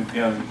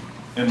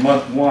 in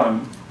month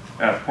 1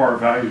 at par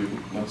value,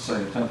 let's say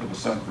 1/10 of a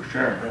cent per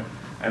share, Yeah.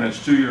 and it's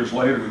 2 years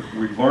later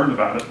we've learned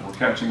about it, we're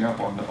catching up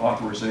on the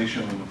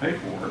authorization and the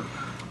paperwork,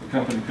 the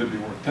company could be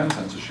worth 10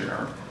 cents a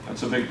share.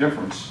 That's a big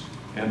difference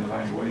in the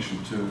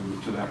valuation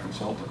to that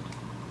consultant.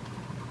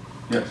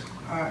 Yes?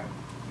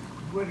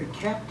 Would a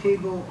cap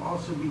table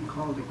also be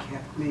called a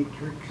cap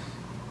matrix?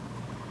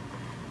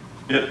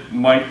 It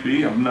might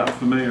be. I'm not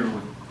familiar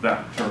with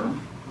that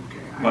term.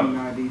 Okay, But I'm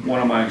not either. one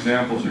of my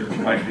examples here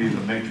might be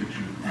the matrix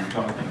you're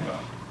talking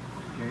about.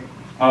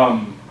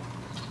 Okay.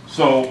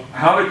 So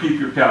how to keep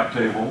your cap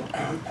table.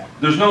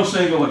 There's no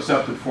single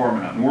accepted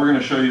format, and we're going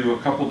to show you a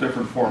couple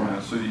different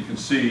formats so you can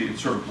see it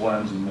sort of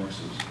blends and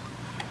mixes.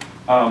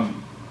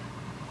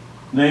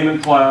 Name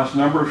and class,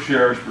 number of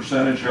shares,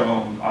 percentage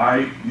owned.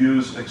 I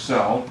use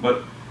Excel,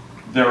 but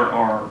there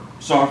are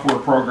software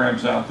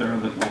programs out there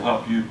that will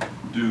help you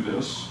do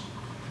this.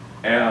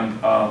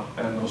 And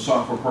those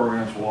software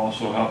programs will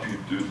also help you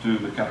do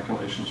the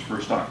calculations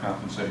for stock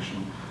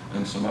compensation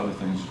and some other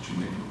things that you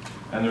need.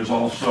 And there's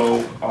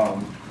also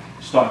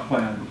stock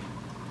plan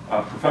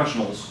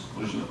professionals.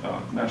 There's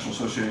a National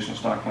Association of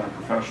Stock Plan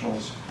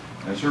Professionals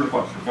and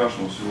certified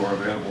professionals who are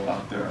available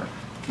out there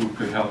who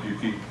could help you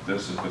keep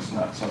this if it's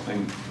not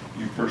something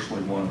you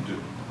personally want to do.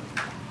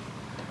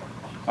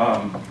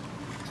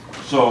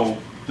 So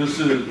this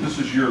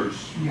is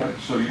yours, right?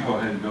 So you go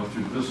ahead and go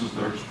through. This is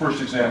the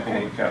first example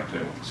of a cap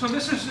table. So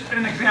this is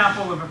an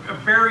example of a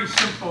very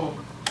simple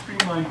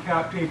streamlined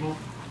cap table.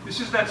 This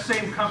is that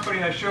same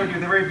company I showed you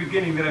at the very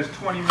beginning that has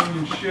 20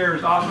 million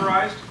shares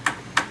authorized,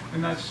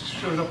 and that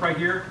shows up right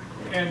here.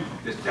 And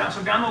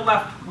so down the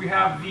left, we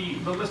have the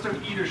list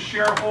of either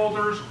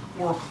shareholders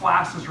or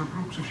classes or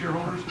groups of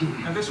shareholders.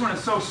 And this one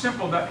is so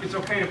simple that it's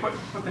okay to put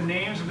the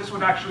names. And this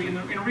would actually,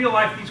 in real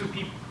life, these would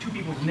be two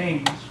people's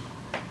names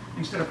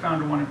instead of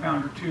founder 1 and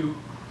founder 2.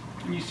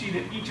 And you see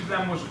that each of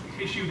them was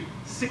issued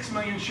 6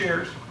 million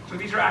shares. So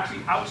these are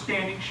actually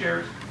outstanding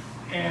shares,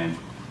 and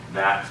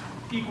that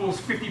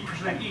equals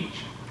 50%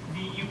 each.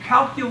 You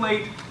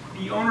calculate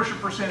the ownership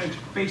percentage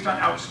based on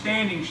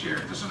outstanding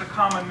shares. This is a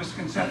common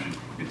misconception.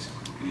 It's,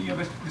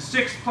 the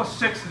 6 plus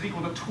 6 is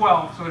equal to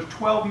 12, so there's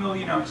 12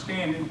 million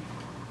outstanding.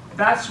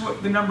 That's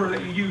what the number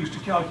that you use to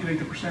calculate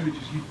the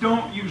percentages. You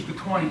don't use the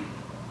 20.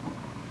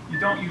 You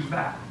don't use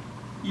that.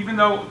 Even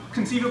though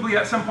conceivably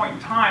at some point in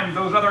time,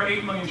 those other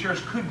 8 million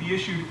shares could be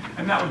issued,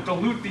 and that would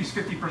dilute these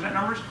 50%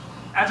 numbers.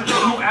 As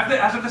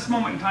of this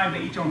moment in time,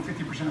 they each own 50%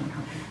 of the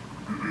company.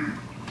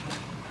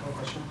 One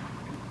question.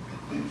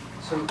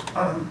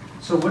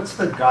 So what's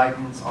the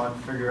guidance on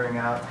figuring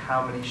out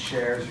how many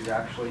shares you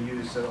actually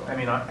use? So, I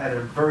mean, at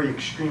a very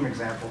extreme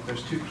example, if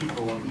there's 2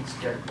 people and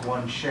each get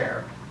 1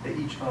 share, they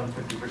each own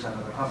 50%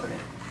 of the company.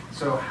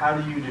 So how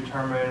do you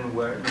determine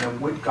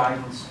what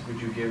guidance would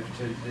you give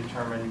to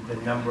determine the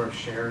number of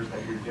shares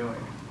that you're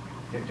doing?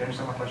 Do you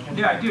understand my question?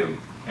 Yeah, I do.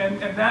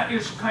 And that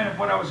is kind of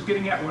what I was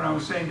getting at when I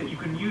was saying that you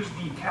can use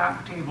the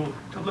cap table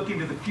to look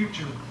into the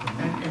future,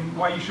 and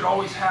why you should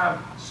always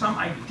have some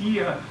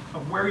idea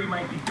of where you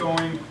might be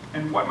going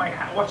and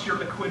what's your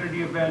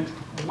liquidity event,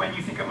 when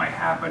you think it might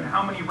happen,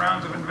 how many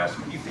rounds of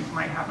investment you think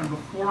might happen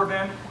before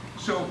then.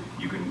 So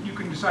you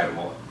can decide,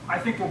 well, I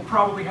think we'll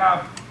probably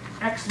have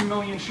X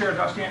million shares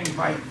outstanding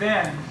by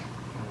then.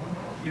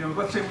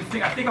 Let's say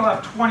I think I'll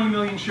have 20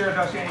 million shares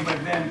outstanding by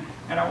then,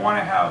 and I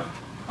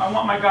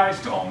want my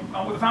guys to own,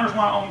 the founders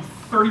want to own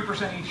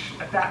 30% each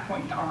at that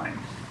point in time.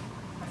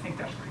 I think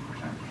that's 30%.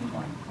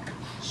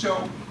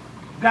 So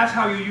that's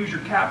how you use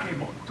your cap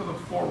table to look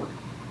forward.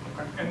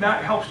 Okay? And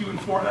that helps you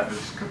inform,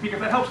 because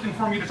that helps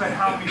inform you decide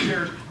how many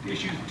shares to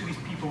issue to these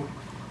people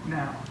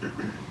now.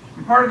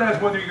 And part of that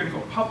is whether you're going to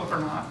go public or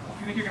not. If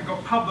you think you're going to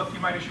go public, you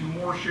might issue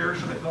more shares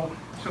so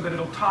that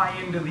it'll tie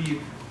into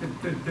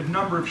the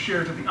number of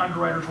shares that the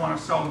underwriters want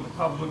to sell to the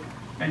public.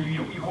 And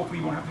you hopefully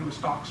you won't have to do a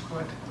stock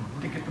split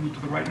to get them to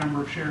the right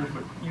number of shares.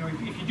 But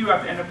if you do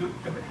have to end up doing,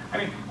 I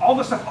mean, all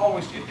this stuff it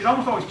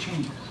almost always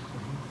changes.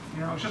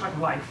 It's just like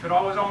life. It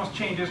almost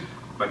changes,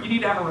 but you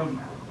need to have a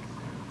roadmap.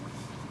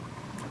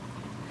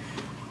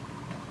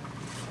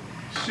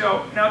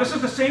 So now this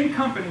is the same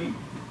company,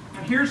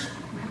 and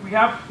we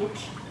have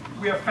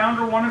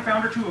founder 1 and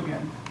founder 2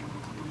 again.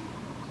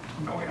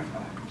 No, we have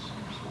that.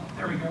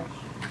 There we go.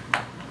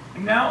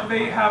 And now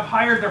they have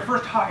hired their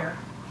first hire.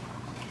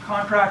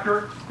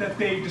 Contractor that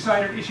they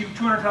decided to issue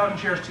 200,000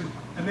 shares to.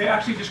 And they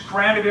actually just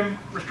granted him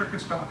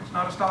restricted stock. It's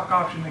not a stock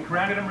option. They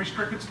granted him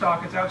restricted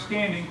stock. It's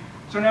outstanding.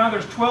 So now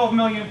there's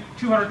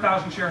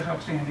 12,200,000 shares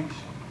outstanding.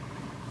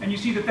 And you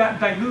see that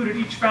diluted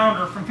each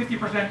founder from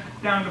 50%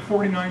 down to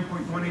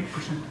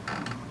 49.18%.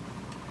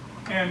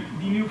 And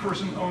the new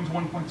person owns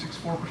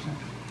 1.64%.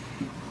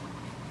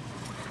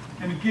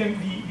 And again,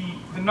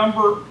 the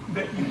number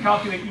that you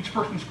calculate each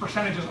person's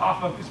percentages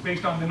off of is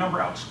based on the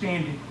number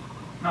outstanding,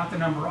 not the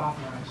number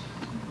authorized.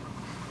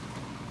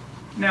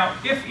 Now,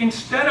 if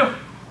instead of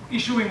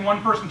issuing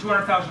one person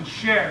 200,000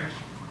 shares,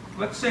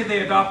 let's say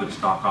they adopted a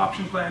stock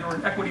option plan or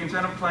an equity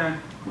incentive plan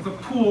with a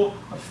pool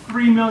of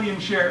 3 million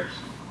shares.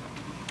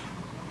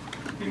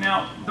 Okay,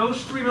 now,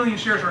 those 3 million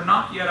shares are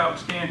not yet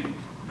outstanding.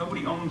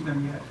 Nobody owns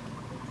them yet.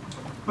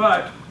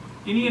 But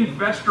any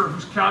investor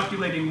who's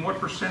calculating what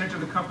percentage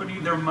of the company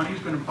their money is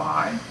going to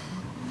buy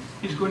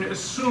is going to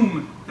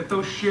assume that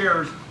those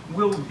shares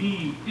will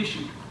be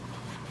issued.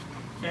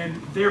 And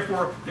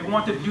therefore, they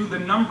want to do the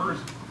numbers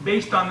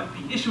based on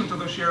the issuance of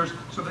those shares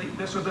so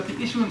that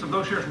the issuance of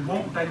those shares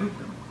won't dilute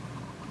them.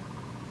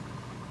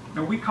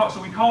 Now we call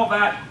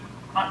that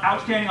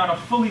outstanding on a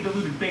fully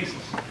diluted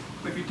basis.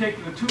 So if you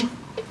take the 2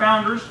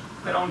 founders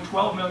that own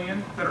 12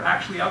 million that are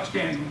actually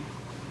outstanding,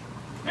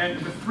 and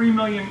the 3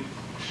 million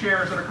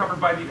shares that are covered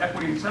by the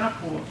equity incentive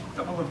pool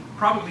that will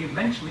probably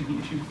eventually be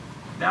issued,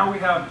 now we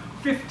have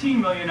 15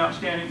 million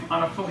outstanding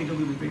on a fully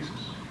diluted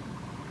basis.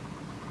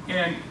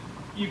 And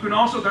you can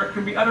also, there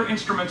can be other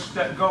instruments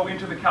that go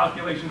into the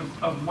calculation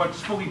of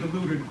what's fully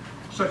diluted,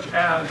 such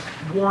as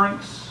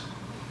warrants,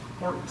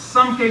 or in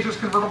some cases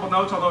convertible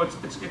notes, although it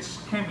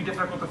can be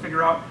difficult to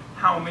figure out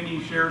how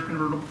many shares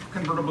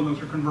convertible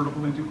notes are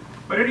convertible into.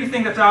 But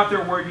anything that's out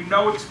there where you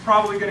know it's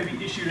probably going to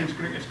be issued and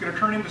it's going to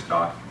turn into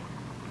stock,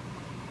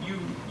 you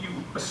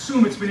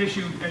assume it's been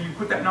issued and you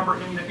put that number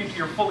into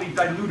your fully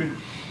diluted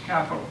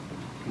capital.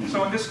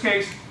 So in this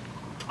case,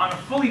 on a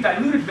fully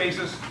diluted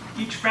basis,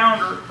 each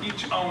founder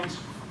owns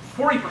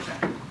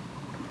 40%.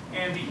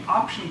 And the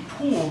option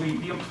pool,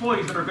 the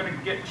employees that are going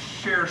to get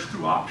shares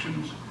through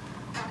options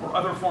or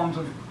other forms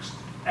of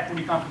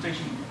equity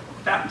compensation,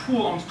 that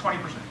pool owns 20%.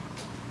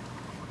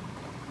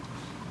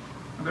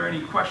 Are there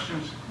any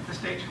questions at this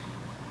stage?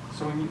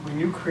 So when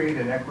you create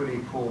an equity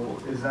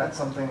pool, is that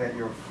something that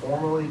you're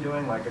formally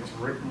doing, like it's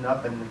written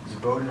up and it's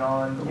voted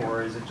on,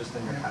 or is it just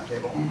in your cap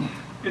table?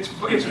 It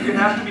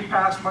has to be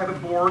passed by the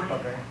board,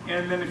 Okay.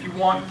 and then if you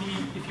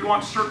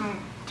want certain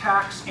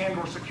tax and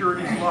or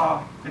securities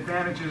law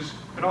advantages,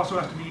 it also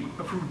has to be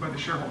approved by the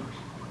shareholders.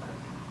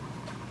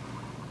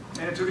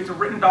 And it's a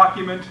written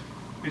document.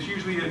 It's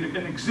usually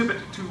an exhibit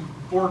to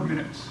board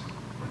minutes.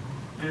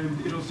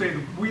 And it'll say,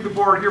 we the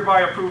board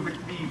hereby approve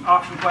the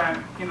option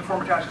plan in the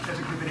form attached as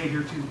Exhibit A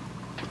here too.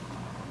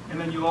 And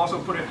then you'll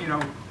also put it, you know,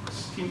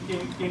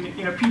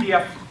 in a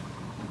PDF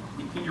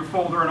in your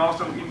folder, and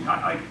also in,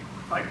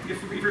 like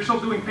if you're still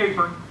doing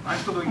paper, I'm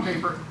still doing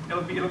paper,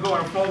 it'll go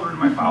in a folder in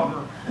my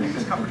folder,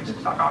 this company's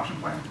stock option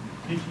plan.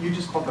 You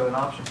just called it an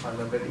option plan,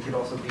 though, but it could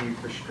also be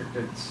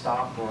restricted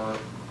stock, or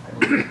I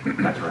mean, it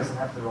doesn't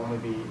have to only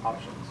be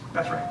options.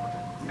 That's right.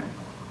 Yeah.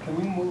 Can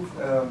we move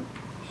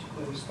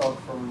the stock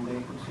from the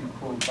equity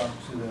pool back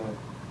to the,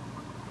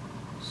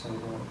 say,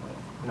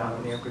 Not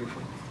in the equity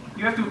pool.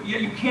 You have to, yeah,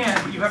 you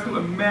can, but you have to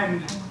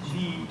amend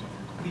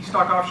the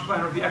stock option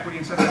plan or the equity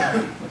incentive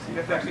plan. You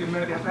have to actually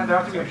amend it. There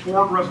has to be a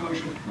board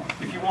resolution.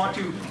 If you want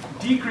to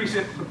decrease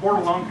it, the board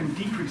alone can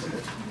decrease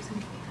it.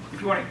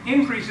 If you want to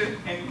increase it,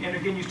 and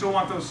again, you still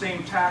want those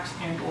same tax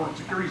and or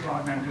securities law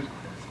advantages,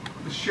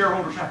 the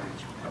shareholders have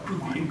to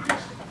approve the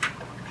increase.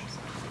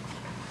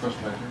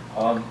 Question back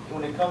here.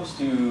 When it comes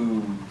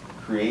to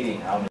creating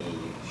how many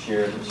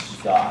shares of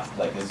stock,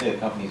 like let's say the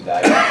company's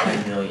valued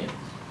at 10 million,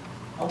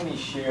 how many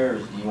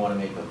shares do you want to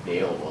make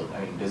available?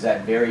 I mean, does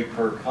that vary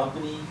per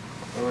company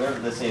or whatever?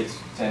 Let's say it's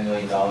 $10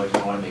 million,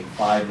 you want to make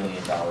 $5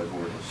 million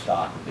worth of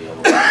stock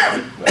available,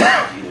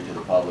 either to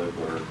the public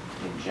or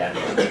in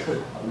general.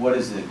 What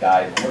is the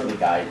guide? What are the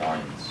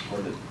guidelines?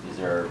 Is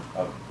there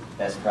a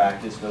best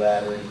practice for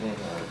that or anything?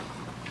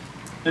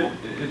 Or?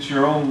 It's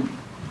your own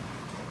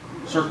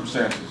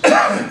circumstances.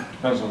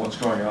 Depends on what's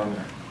going on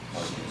there.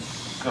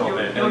 So,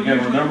 and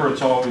again, remember,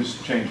 it's always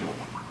changeable.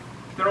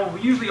 There will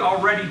usually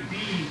already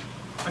be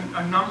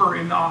a number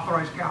in the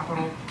authorized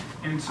capital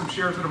and some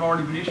shares that have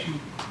already been issued.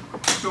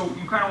 So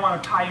you kind of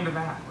want to tie into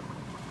that.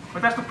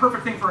 But that's the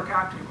perfect thing for a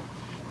cap table.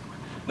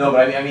 No,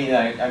 but I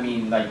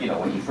mean, like, you know,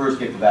 when you first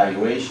get the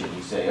valuation,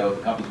 you say, oh,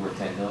 the company's worth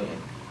 10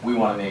 million. We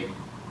want to make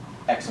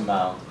X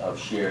amount of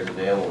shares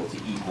available to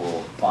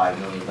equal $5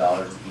 million,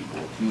 to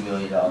equal $2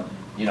 million.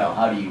 You know,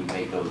 how do you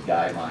make those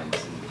guidelines?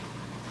 And,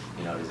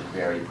 you know, does it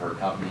vary per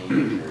company? Or,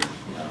 you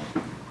know?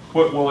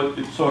 Well,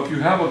 so if you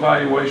have a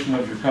valuation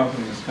of your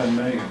company as $10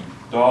 million,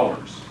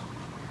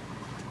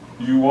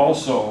 you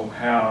also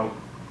have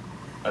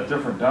a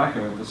different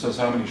document that says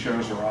how many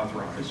shares are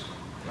authorized.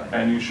 Right.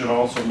 And you should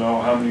also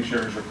know how many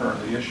shares are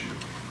currently issued.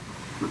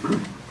 I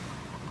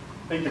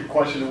think the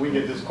question, and we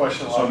get this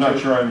question a lot. So I'm not too.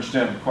 Sure I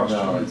understand the question.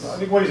 No, I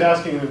think what he's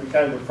asking, and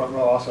kind of the front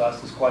row also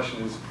asked this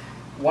question, is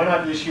why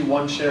not issue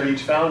one share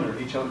each founder,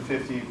 each own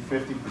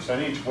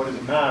 50% each? What does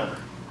it matter?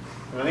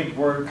 And I think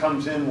where it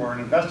comes in, where an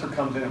investor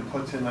comes in and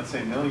puts in, let's say,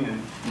 $1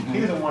 million,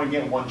 he doesn't want to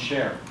get one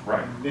share.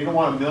 Right. They don't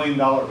want $1 million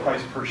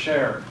price per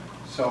share.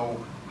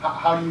 So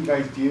how do you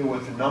guys deal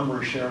with the number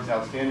of shares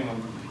outstanding,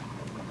 and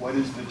what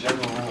is the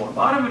general rule? A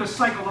lot of it is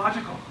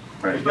psychological.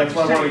 Right. That's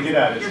what I want to get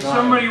at. If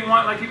somebody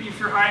if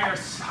you're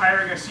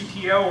hiring a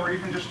CTO or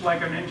even just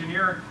like an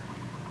engineer,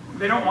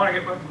 they don't want to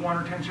get like 1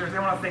 or 10 shares. They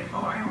want to think,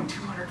 oh, I own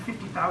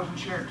 250,000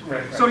 shares.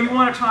 Right. So you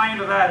want to tie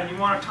into that, and you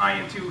want to tie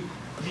into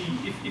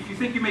if you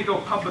think you may go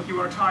public, you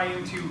want to tie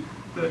into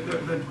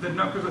the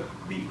numbers.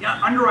 The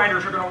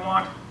underwriters are going to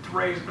want to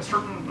raise a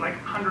certain like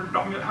hundreds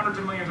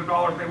of millions of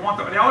dollars. They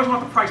always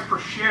want the price per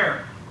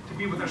share to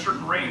be within a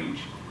certain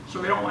range.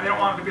 So they don't want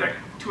it to be like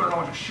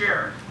 $200 a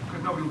share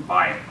because nobody will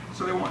buy it.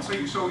 So they want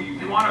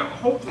you want to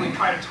hopefully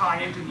try to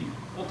tie into the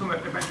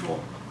ultimate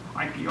eventual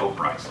IPO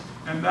price,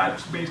 and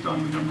that's based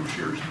on the number of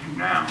shares you do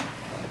now.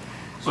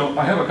 So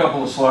I have a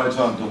couple of slides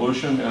on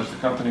dilution as the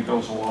company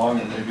goes along,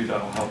 and maybe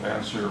that'll help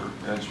answer your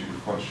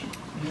question.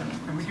 Yeah,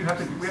 and we have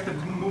to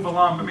move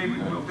along, but maybe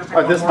we'll just.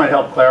 This might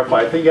help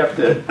clarify. I think you have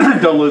to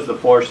don't lose the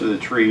forest of the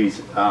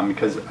trees,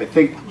 because I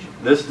think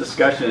this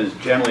discussion is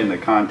generally in the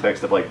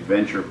context of like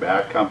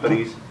venture-backed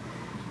companies.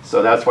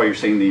 So that's why you're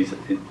seeing these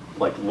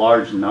like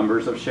large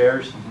numbers of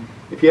shares.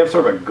 If you have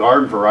sort of a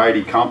garden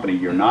variety company,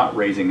 you're not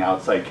raising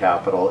outside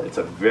capital. It's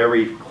a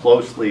very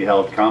closely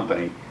held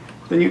company.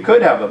 Then you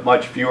could have a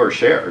much fewer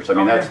shares. I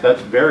mean,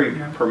 that's very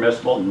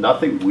permissible.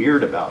 Nothing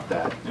weird about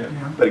that. Yeah.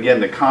 But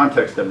again, the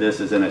context of this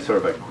is in a sort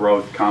of a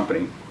growth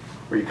company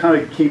where you kind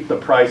of keep the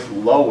price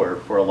lower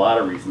for a lot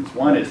of reasons.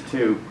 One is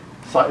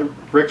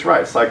Rick's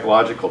right,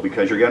 psychological,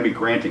 because you're going to be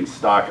granting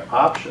stock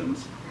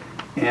options.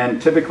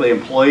 And typically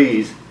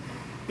employees,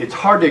 it's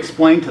hard to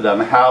explain to them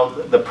how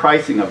the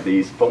pricing of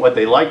these, but what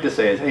they like to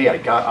say is, hey, I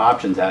got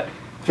options at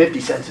 50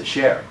 cents a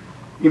share,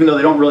 even though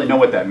they don't really know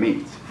what that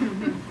means.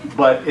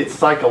 But it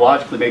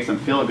psychologically makes them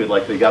feel good,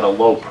 like they got a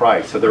low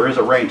price. So there is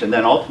a range, and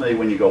then ultimately,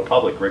 when you go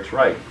public, Rick's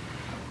right.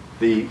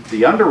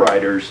 The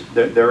underwriters,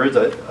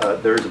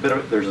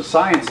 there's a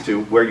science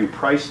to where you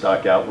price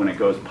stock out when it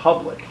goes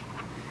public,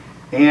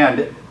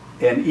 and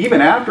And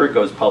even after it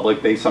goes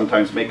public, they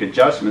sometimes make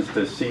adjustments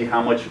to see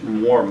how much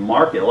more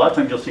market. A lot of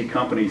times you'll see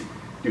companies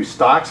do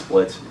stock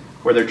splits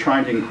where they're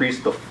trying to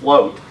increase the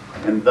float,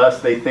 and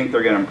thus they think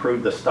they're going to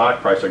improve the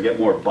stock price or get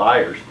more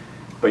buyers.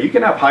 But you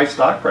can have high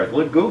stock price.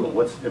 Look, Google,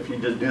 if you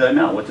just do that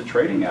now, what's it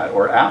trading at?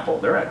 Or Apple,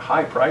 they're at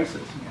high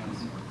prices.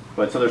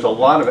 But so there's a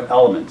lot of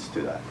elements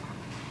to that.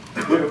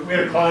 We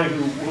had a client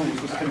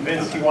who was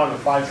convinced he wanted a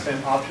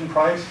 5-cent option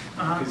price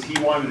because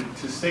he wanted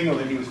to signal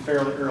that he was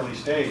fairly early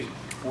stage.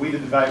 We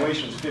did the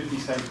valuation, it was 50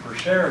 cents per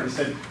share, and he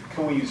said,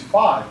 can we use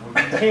 5?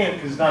 Well, you can't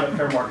because it's not at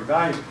fair market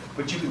value,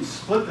 but you can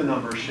split the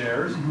number of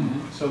shares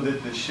so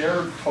that the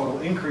share total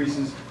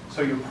increases,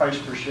 so your price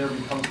per share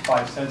becomes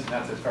 5 cents, and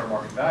that's at fair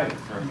market value.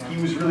 He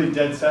was really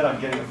dead set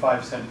on getting a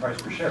 5-cent price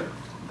per share.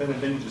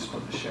 Then you just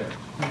split the share.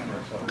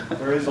 So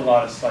there is a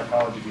lot of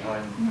psychology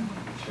behind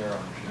the share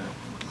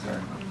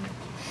ownership.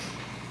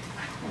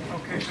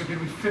 Okay, so did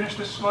we finish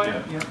this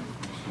slide? Yeah.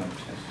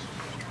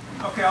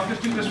 Okay, I'll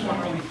just do this one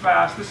really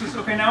fast. This is,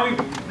 okay, now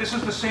this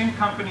is the same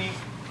company,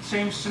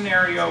 same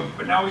scenario,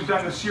 but now we've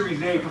done the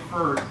Series A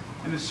preferred.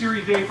 And the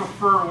Series A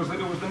preferred was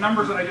the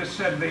numbers that I just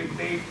said.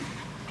 They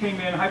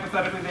came in,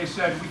 hypothetically, they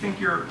said, we think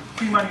your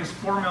pre-money is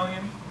 $4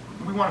 million.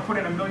 We want to put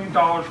in $1 million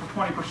for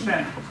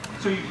 20%.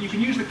 So you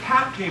can use the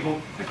cap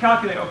table to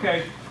calculate,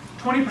 okay,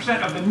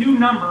 20% of the new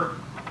number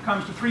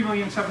comes to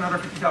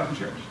 3,750,000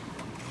 shares.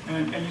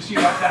 And you see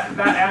that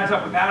adds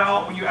up.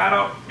 When you add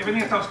up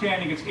everything that's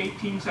outstanding, it's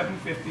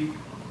 18,750,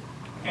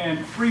 and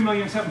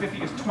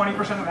 3,750,000 is 20%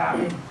 of that.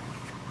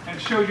 And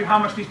it shows you how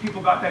much these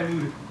people got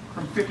diluted,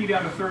 from 50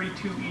 down to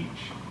 32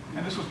 each.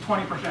 And this was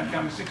 20%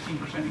 down to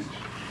 16% each.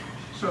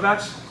 So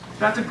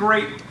that's a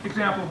great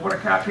example of what a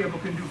cap table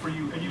can do for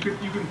you. And you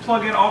can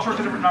plug in all sorts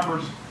of different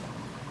numbers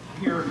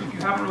here. If you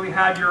haven't really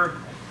had your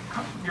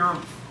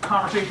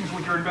conversations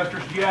with your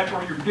investors yet,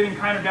 or you're getting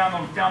kind of down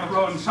the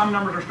road and some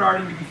numbers are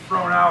starting to be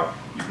thrown out,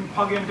 you can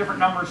plug in different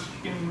numbers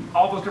in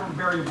all those different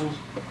variables,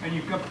 and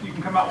you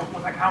can come out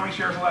with like how many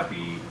shares will that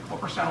be,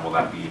 what percent will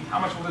that be, how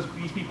much will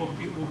these people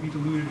will be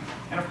diluted,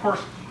 and of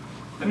course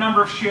the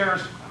number of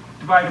shares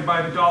divided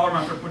by the dollar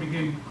amount they're putting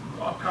in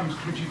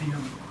gives you the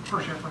per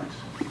share price.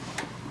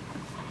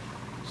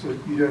 So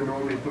you don't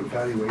normally put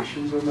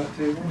valuations on that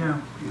table?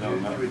 No.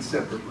 You do it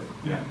separately?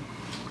 Yeah.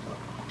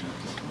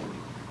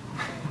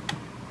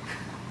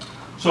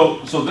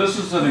 So this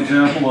is an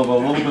example of a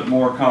little bit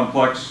more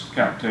complex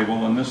cap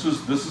table, and this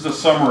is a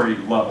summary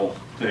level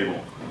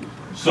table.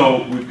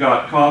 So we've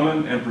got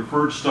common and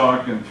preferred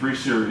stock in 3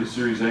 series,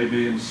 Series A,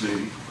 B, and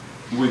C.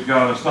 We've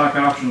got a stock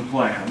option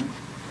plan,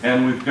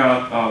 and we've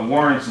got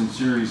warrants in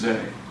Series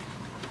A.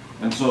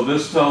 And so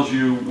this tells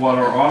you what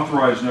our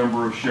authorized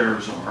number of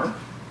shares are.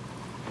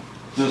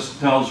 This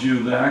tells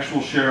you the actual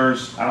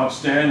shares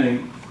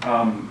outstanding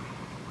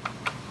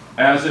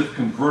as if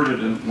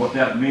converted, and what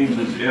that means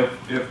is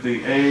if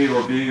the A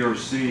or B or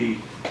C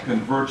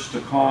converts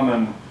to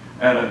common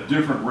at a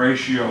different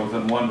ratio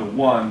than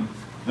 1-to-1,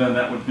 then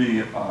that would be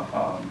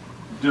a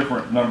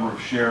different number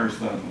of shares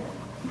than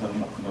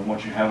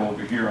what you have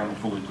over here on a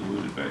fully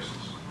diluted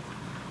basis.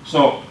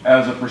 So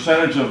as a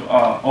percentage of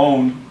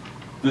owned,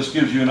 this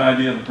gives you an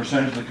idea of the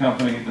percentage of the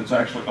company that's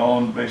actually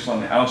owned based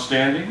on the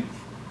outstanding.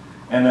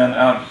 And then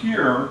out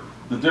here,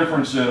 the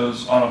difference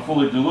is on a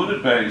fully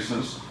diluted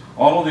basis,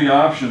 all of the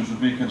options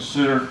would be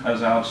considered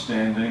as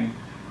outstanding,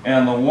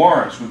 and the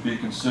warrants would be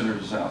considered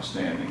as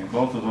outstanding. And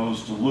both of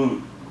those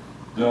dilute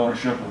the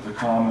ownership of the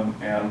common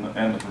and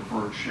the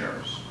preferred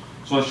shares.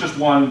 So it's just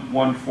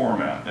one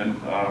format. And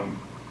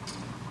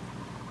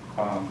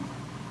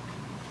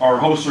our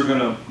hosts are going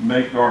to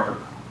make our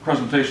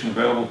presentation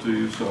available to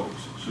you, so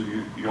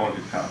you all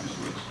get copies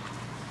of this.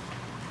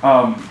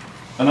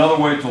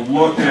 Another way to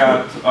look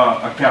at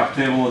a cap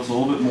table that's a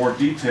little bit more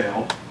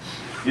detailed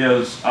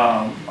is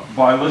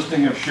by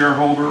listing of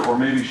shareholder or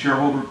maybe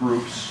shareholder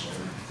groups,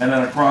 and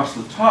then across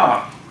the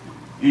top,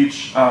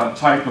 each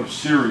type of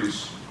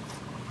series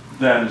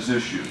that is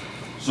issued.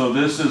 So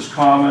this is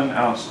common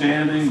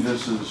outstanding,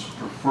 this is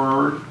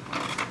preferred,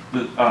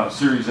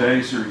 Series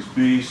A, Series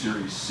B,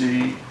 Series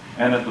C,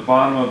 and at the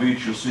bottom of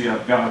each you'll see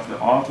I've got the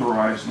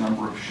authorized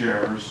number of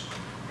shares,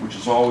 which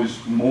is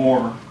always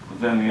more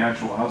than the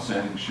actual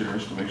outstanding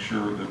shares to make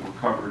sure that we're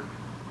covered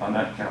on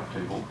that cap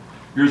table.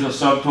 Here's a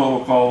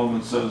subtotal column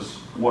that says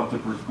what the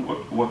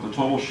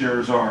total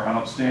shares are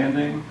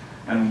outstanding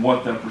and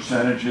what that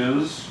percentage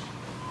is.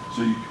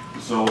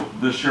 So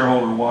this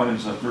shareholder 1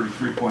 is a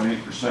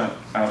 33.8%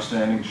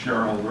 outstanding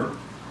shareholder.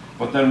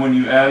 But then when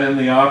you add in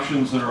the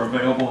options that are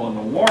available in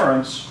the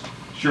warrants,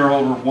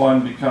 shareholder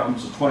 1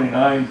 becomes a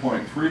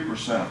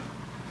 29.3%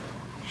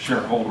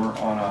 shareholder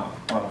on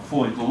a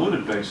fully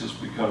diluted basis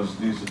because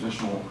these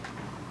additional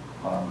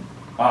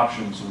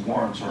options and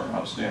warrants are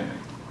outstanding.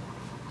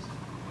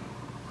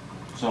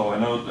 So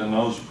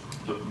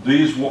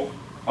these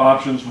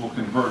options will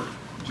convert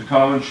to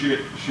common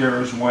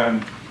shares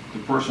when the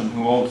person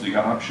who owns the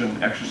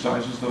option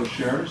exercises those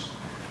shares,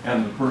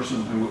 and the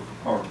person who,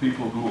 or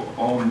people who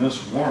own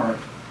this warrant,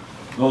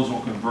 those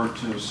will convert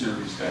to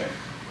Series A.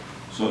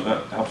 So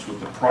that helps with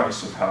the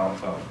price of how,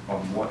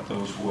 on what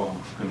those will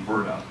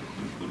convert out.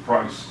 The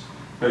price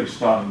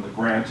based on the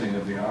granting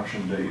of the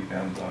option date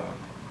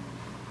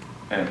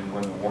and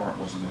when the warrant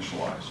was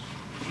initialized.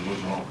 So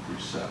those are all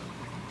preset.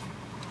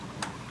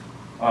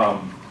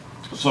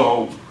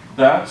 So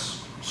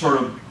that's sort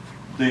of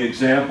the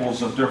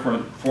examples of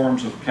different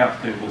forms of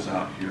cap tables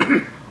out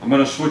here. I'm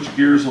going to switch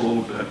gears a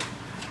little bit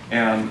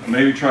and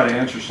maybe try to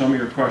answer some of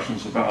your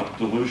questions about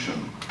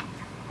dilution.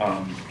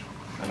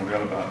 And I've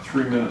got about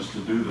 3 minutes to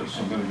do this,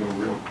 so I'm going to go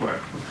real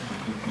quick.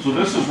 So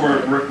this is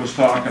where Rick was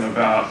talking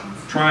about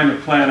trying to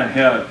plan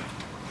ahead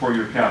for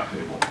your cap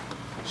table.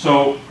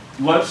 So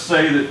let's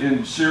say that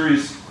in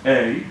Series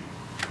A,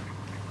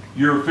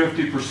 you're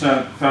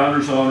 50%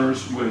 founders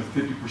owners with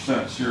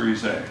 50%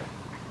 Series A.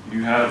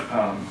 You had,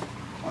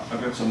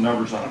 I've got some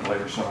numbers on it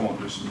later, so I won't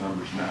do some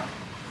numbers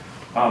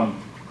now.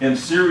 In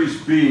Series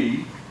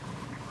B,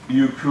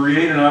 you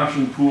create an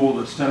option pool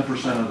that's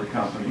 10% of the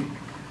company,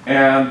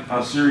 and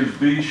a Series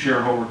B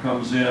shareholder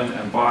comes in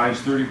and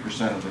buys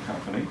 30% of the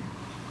company.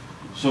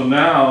 So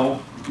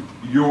now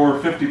your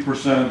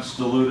 50% is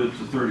diluted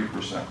to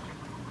 30%.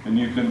 And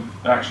you can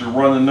actually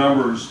run the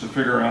numbers to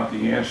figure out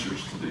the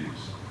answers to these.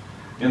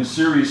 In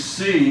Series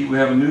C, we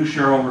have a new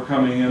shareholder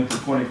coming in for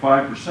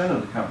 25%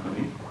 of the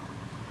company.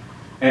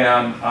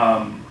 And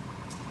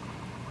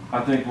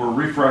I think we're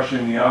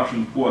refreshing the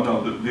option, well,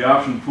 no, the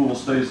option pool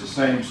stays the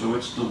same, so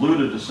it's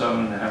diluted to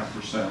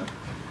 7.5%.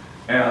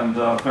 And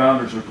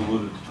founders are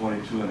diluted to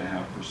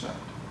 22.5%.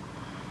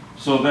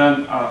 So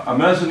then a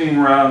mezzanine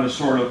round is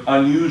sort of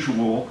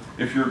unusual.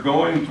 If you're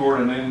going toward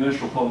an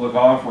initial public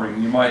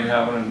offering, you might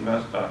have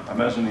a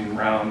mezzanine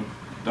round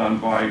done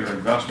by your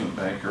investment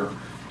banker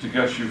to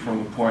get you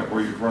from the point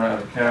where you've run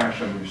out of cash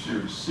on your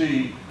Series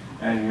C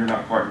and you're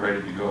not quite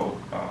ready to go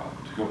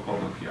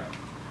public yet.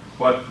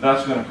 But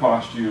that's going to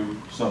cost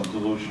you some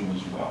dilution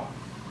as well.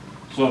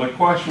 So the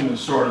question is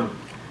sort of,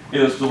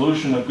 is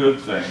dilution a good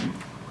thing?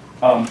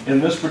 In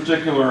this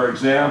particular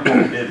example,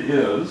 it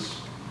is,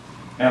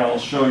 and I'll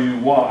show you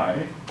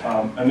why.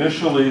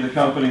 Initially, the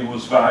company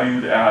was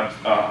valued at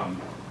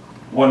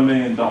 $1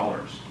 million.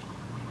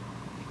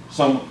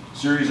 Some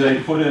Series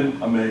A put in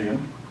 $1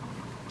 million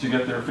to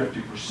get their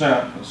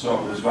 50%, and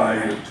so it was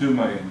valued at $2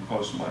 million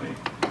post-money.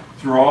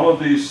 Through all of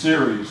these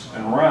series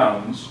and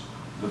rounds,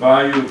 the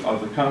value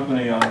of the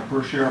company on a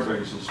per-share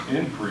basis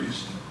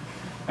increased,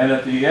 and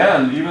at the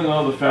end, even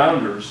though the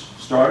founders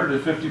started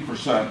at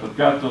 50% but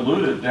got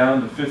diluted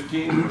down to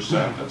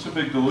 15%, that's a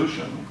big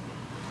dilution.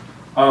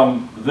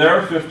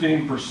 Their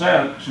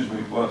 15%, excuse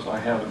me, was I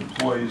have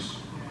employees,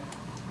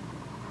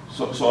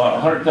 so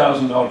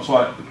 $100,000,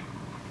 so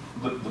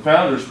the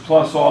founders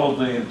plus all of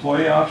the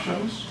employee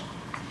options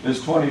is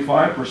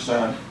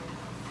 25%.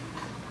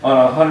 On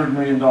a $100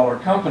 million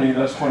company,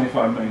 that's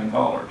 $25 million.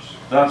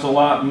 That's a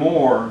lot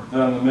more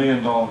than the $1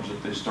 million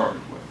that they started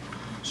with.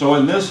 So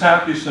in this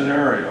happy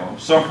scenario,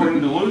 suffering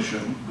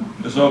dilution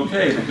is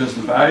okay because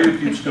the value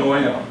keeps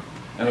going up,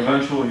 and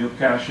eventually you'll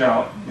cash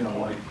out, you know,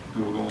 like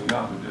Google and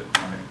Yahoo did,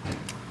 right?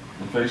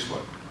 And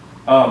Facebook.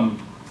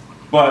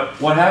 But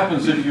what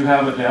happens if you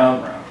have a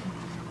down round?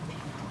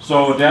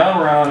 So a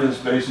down round is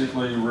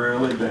basically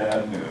really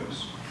bad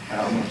news.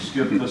 Now I'm going to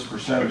skip this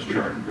percentage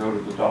chart and go to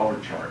the dollar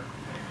chart.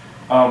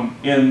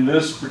 In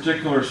this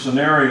particular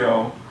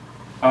scenario,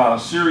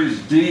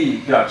 Series D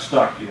got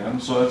stuck in,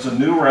 so it's a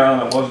new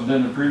round that wasn't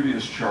in the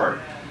previous chart.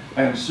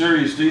 And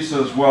Series D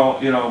says, well,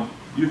 you know,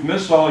 you've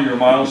missed all your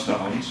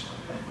milestones.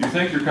 You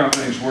think your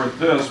company's worth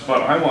this,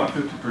 but I want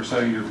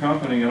 50% of your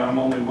company, and I'm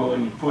only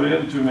willing to put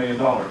in $2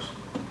 million.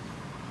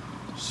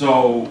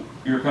 So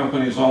your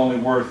company's only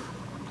worth,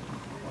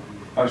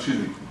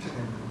 excuse me,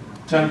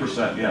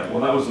 10%, yeah,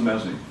 well that was the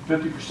mezzanine.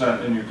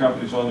 50%, and your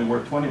company's only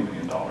worth $20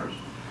 million.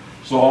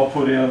 So I'll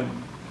put in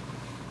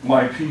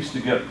my piece to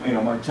get, you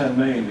know, my 10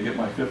 million to get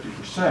my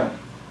 50%,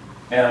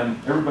 and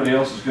everybody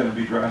else is going to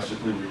be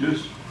drastically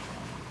reduced,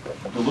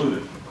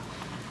 diluted.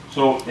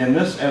 So in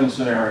this end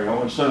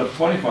scenario, instead of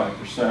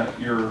 25%,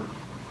 your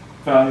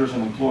founders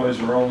and employees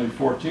are only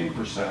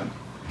 14%,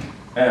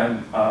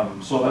 and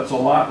so that's a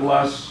lot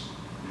less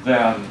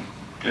than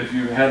if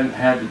you hadn't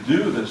had to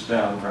do this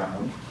down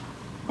round,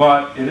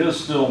 but it is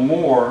still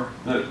more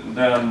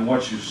than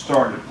what you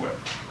started with.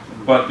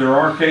 But there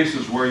are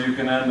cases where you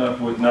can end up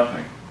with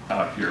nothing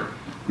out here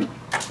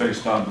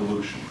based on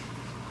dilution.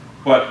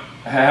 But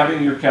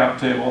having your cap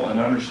table and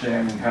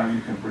understanding how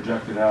you can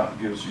project it out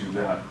gives you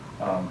that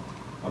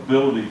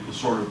ability to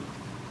sort of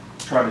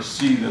try to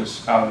see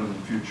this out in the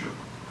future.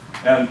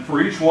 And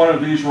for each one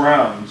of these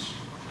rounds,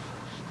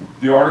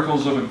 the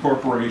articles of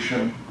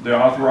incorporation, the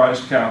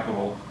authorized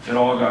capital, it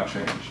all got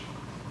changed.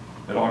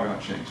 It all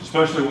got changed,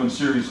 especially when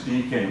Series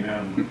D came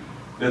in.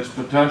 It's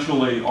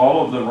potentially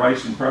all of the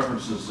rights and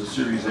preferences that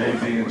Series A,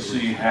 B, and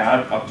C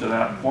had up to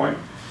that point.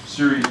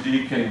 Series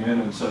D came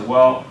in and said,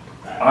 well,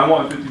 I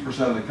want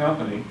 50% of the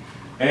company,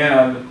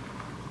 and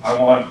I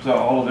want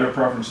all of their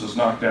preferences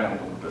knocked down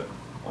a little bit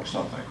or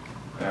something.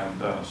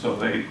 And so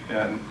they,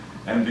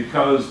 and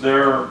because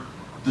their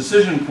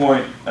decision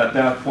point at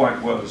that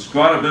point was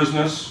go out of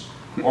business,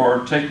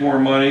 or take more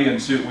money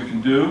and see what we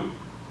can do.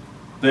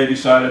 They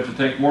decided to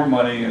take more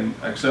money and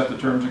accept the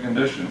terms and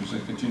conditions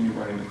and continue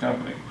running the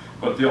company.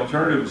 But the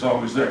alternative is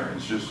always there.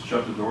 It's just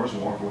shut the doors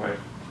and walk away.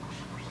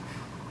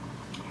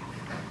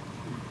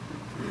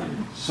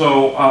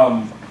 So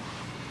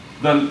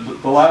then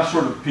the last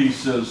sort of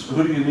piece is,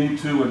 who do you need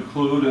to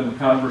include in the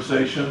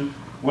conversation?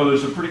 Well,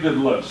 there's a pretty good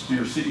list.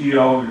 Your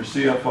CEO, your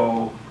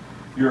CFO,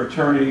 your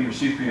attorney, your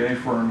CPA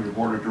firm, your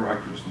board of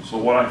directors. And so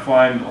what I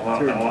find in a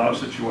lot of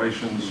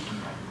situations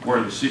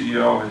where the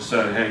CEO has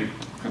said, hey,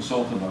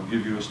 consultant, I'll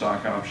give you a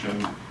stock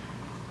option,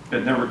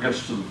 it never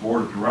gets to the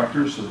board of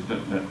directors, so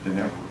they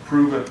never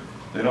approve it.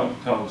 They don't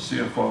tell the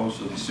CFO,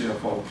 so the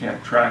CFO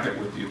can't track it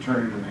with the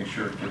attorney to make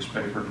sure it gets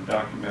papered and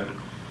documented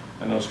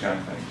and those kind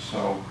of things.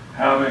 So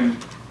having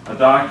a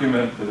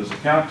document that is a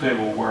cap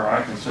table where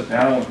I can sit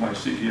down with my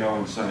CEO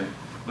and say,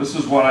 this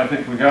is what I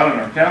think we got in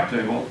our cap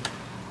table,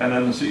 and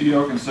then the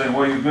CEO can say,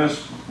 well, you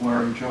missed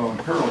Larry, Joe, and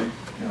Curly,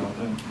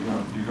 then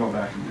you go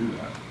back and do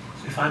that.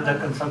 If I'm the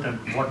consultant,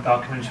 what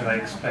document should I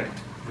expect,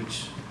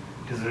 which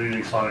is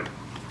really solid?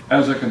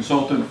 As a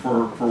consultant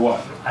for what?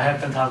 I have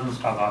 10,000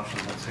 stock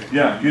options, let's say.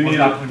 Yeah, you what need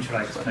document should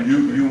I expect?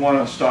 You want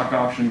a stock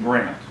option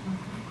grant.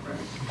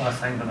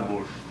 Signed by the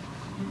board.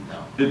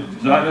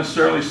 It's not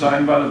necessarily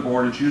signed by the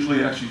board. It's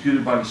usually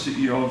executed by the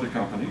CEO of the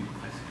company.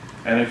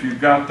 And if you've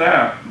got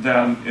that,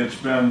 then it's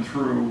been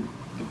through,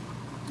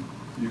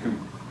 you can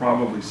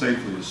probably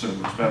safely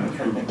assume it's been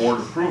through board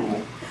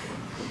approval,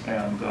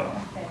 and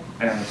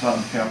it's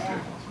on the cap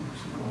table.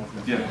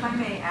 Yeah. If I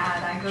may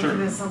add, I go Sure.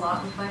 through this a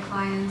lot with my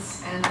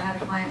clients, and I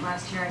had a client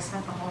last year, I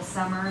spent the whole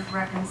summer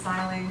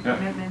reconciling Yeah.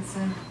 commitments,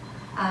 and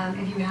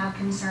if you have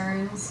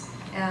concerns,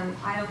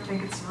 I don't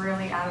think it's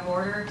really out of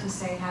order to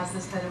say, has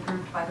this been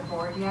approved by the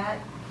board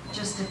yet?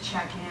 Just to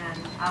check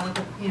in with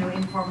an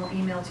informal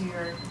email to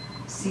your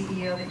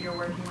CEO that you're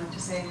working with,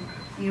 just saying,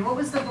 what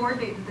was the board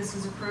date that this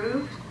was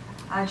approved?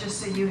 Just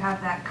so you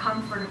have that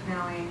comfort of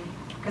knowing,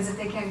 because if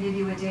they can't give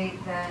you a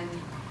date, then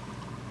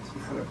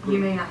you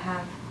may not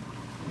have.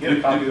 Get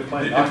a copy of the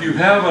plan. If you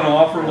have an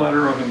offer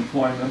letter of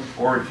employment,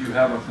 or if you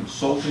have a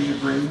consulting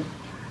agreement,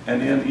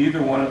 and in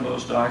either one of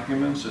those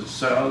documents it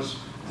says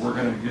we're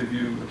going to give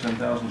you a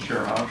 10,000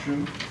 share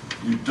option,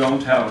 you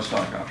don't have a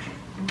stock option.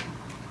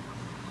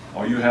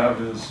 All you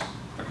have is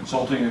a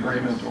consulting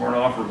agreement or an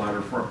offer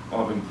letter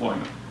of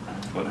employment.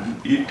 But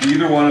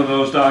either one of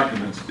those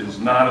documents is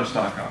not a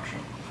stock option.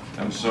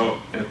 And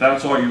so if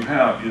that's all you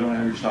have, you don't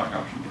have your stock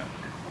option yet.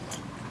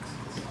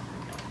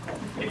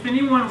 If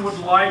anyone would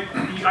like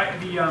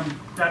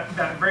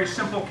that very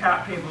simple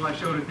cap table I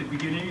showed at the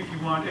beginning, if you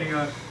want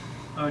a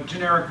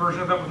generic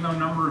version of that with no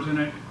numbers in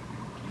it,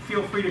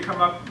 feel free to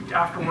come up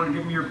afterward and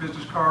give me your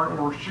business card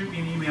or shoot me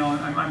an email, and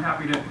I'm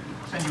happy to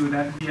send you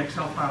the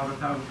Excel file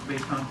that was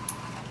based on.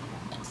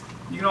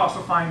 You can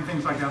also find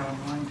things like that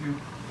online too.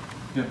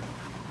 Yeah.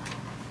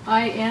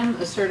 I am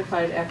a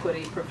certified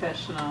equity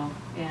professional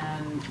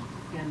and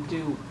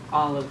do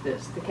all of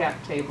this, the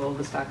cap table,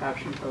 the stock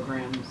option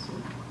programs,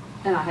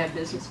 and I have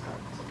business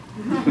cards.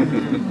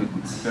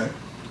 Okay,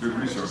 good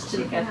resource. Just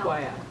an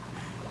FYI.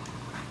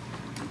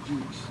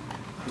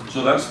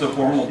 So that's the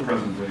formal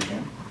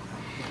presentation.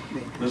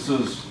 This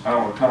is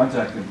our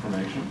contact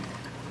information.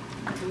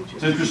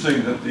 It's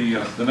interesting that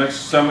the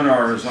next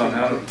seminar is on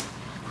how to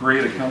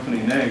create a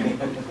company name.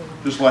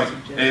 Just like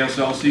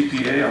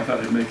ASLCPA, I thought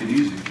it'd make it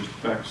easy,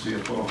 just back to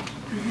CFO.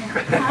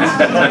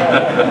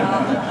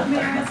 May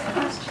I ask a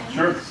question?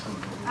 Sure.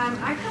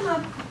 I come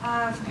up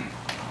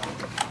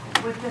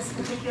with this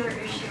particular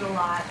issue a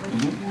lot with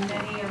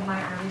many of my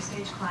early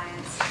stage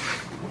clients,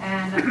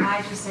 and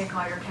I just say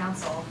call your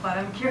counsel, but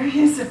I'm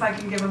curious if I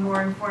can give a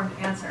more informed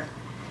answer.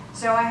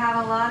 So I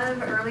have a lot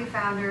of early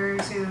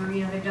founders who,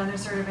 they've done their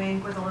Cert of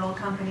Inc. with a little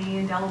company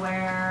in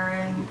Delaware,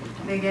 and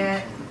they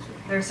get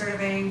their Cert of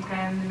Inc.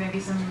 and maybe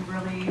some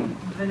really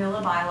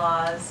vanilla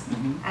bylaws.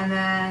 And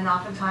then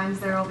oftentimes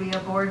there will be a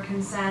board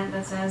consent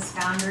that says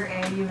founder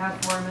A, you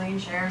have 4 million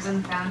shares,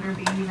 and founder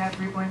B, you have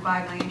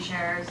 3.5 million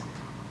shares.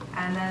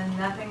 And then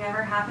nothing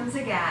ever happens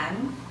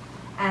again.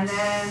 And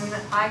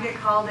then I get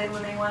called in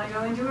when they want to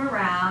go into a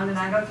round, and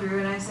I go through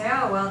and I say,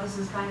 oh, well, this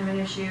is kind of an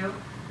issue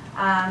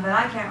that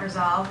I can't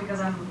resolve because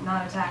I'm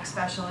not a tax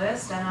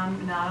specialist and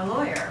I'm not a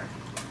lawyer.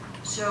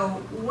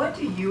 So what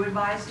do you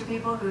advise to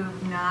people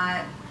who've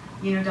not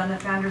done the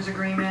founders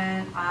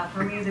agreement?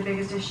 For me, the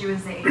biggest issue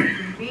is the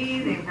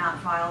 83B. They've not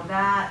filed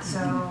that.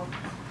 So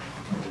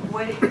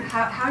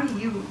how do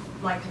you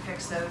like to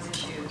fix those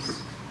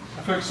issues?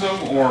 Fix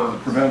them or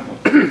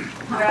prevent them?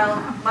 Well,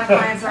 my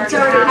clients already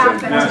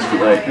happened.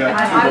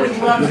 I would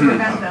love to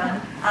prevent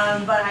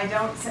them, but I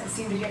don't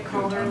seem to get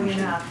called early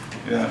enough.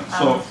 Yeah.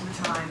 Most of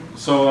the time.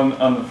 So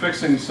on the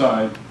fixing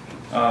side,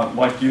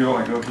 like you,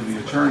 I go to the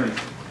attorney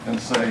and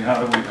say,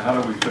 how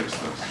do we fix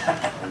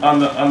this? On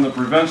the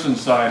prevention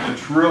side,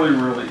 it's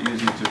really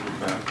easy to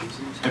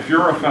prevent. If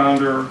you're a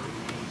founder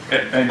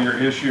and you're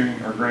issuing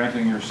or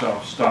granting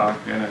yourself stock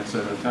and it's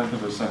at 1/10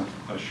 of a cent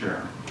a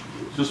share,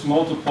 just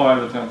multiply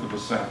the 1/10 of a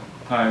cent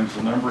times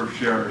the number of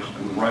shares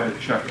and write a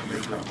check to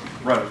your company.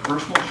 Write a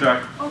personal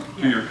check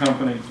to your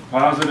company,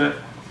 deposit it,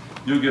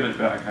 you'll get it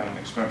back on an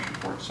expense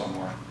report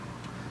somewhere.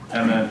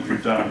 And then you're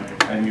done.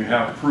 And you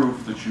have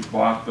proof that you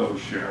bought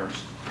those shares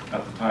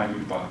at the time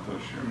you bought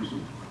those shares.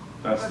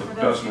 That's the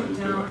best way to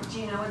do it. Do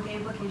you know what the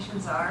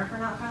implications are for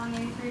not filing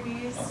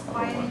 83Bs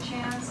by any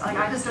chance? Like,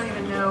 I just don't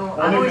even know. I've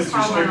Only if always it's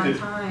filed one on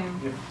restricted.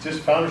 time. If just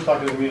founder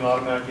stock doesn't mean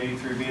automatic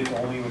 83B, it's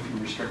only if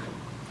you restrict them.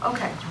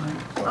 Okay,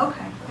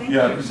 okay, thank you.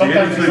 Yeah, the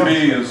Sometimes they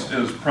 83B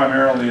is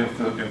primarily if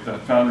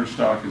that founder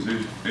stock is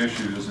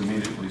issued is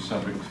immediately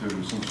subject to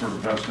some sort of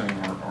vesting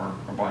or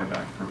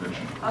buyback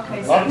provision.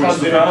 Okay, A lot of so, times Which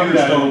the they don't do founders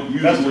that. don't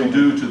usually Investor-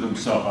 do to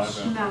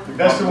themselves. no,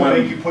 Investor will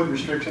When- make you put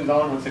restrictions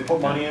on once they put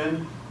money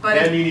in, But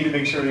then if- you need to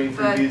make sure the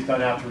but- 83B is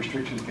done after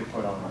restrictions get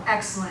put on.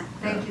 excellent,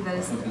 thank you, that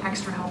is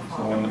extra So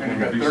helpful. when And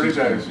you got the 30 BC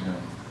days. yeah.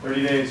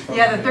 30 days from.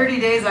 Yeah, the 30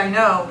 days, I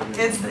know.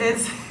 It's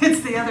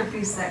the other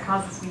piece that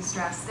causes me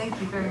stress.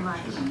 Thank you very much.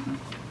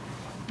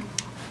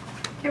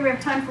 Okay, we have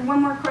time for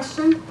one more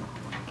question,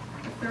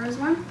 if there is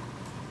one.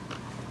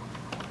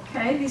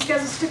 Okay, these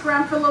guys will stick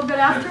around for a little bit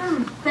after.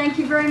 Thank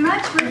you very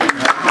much.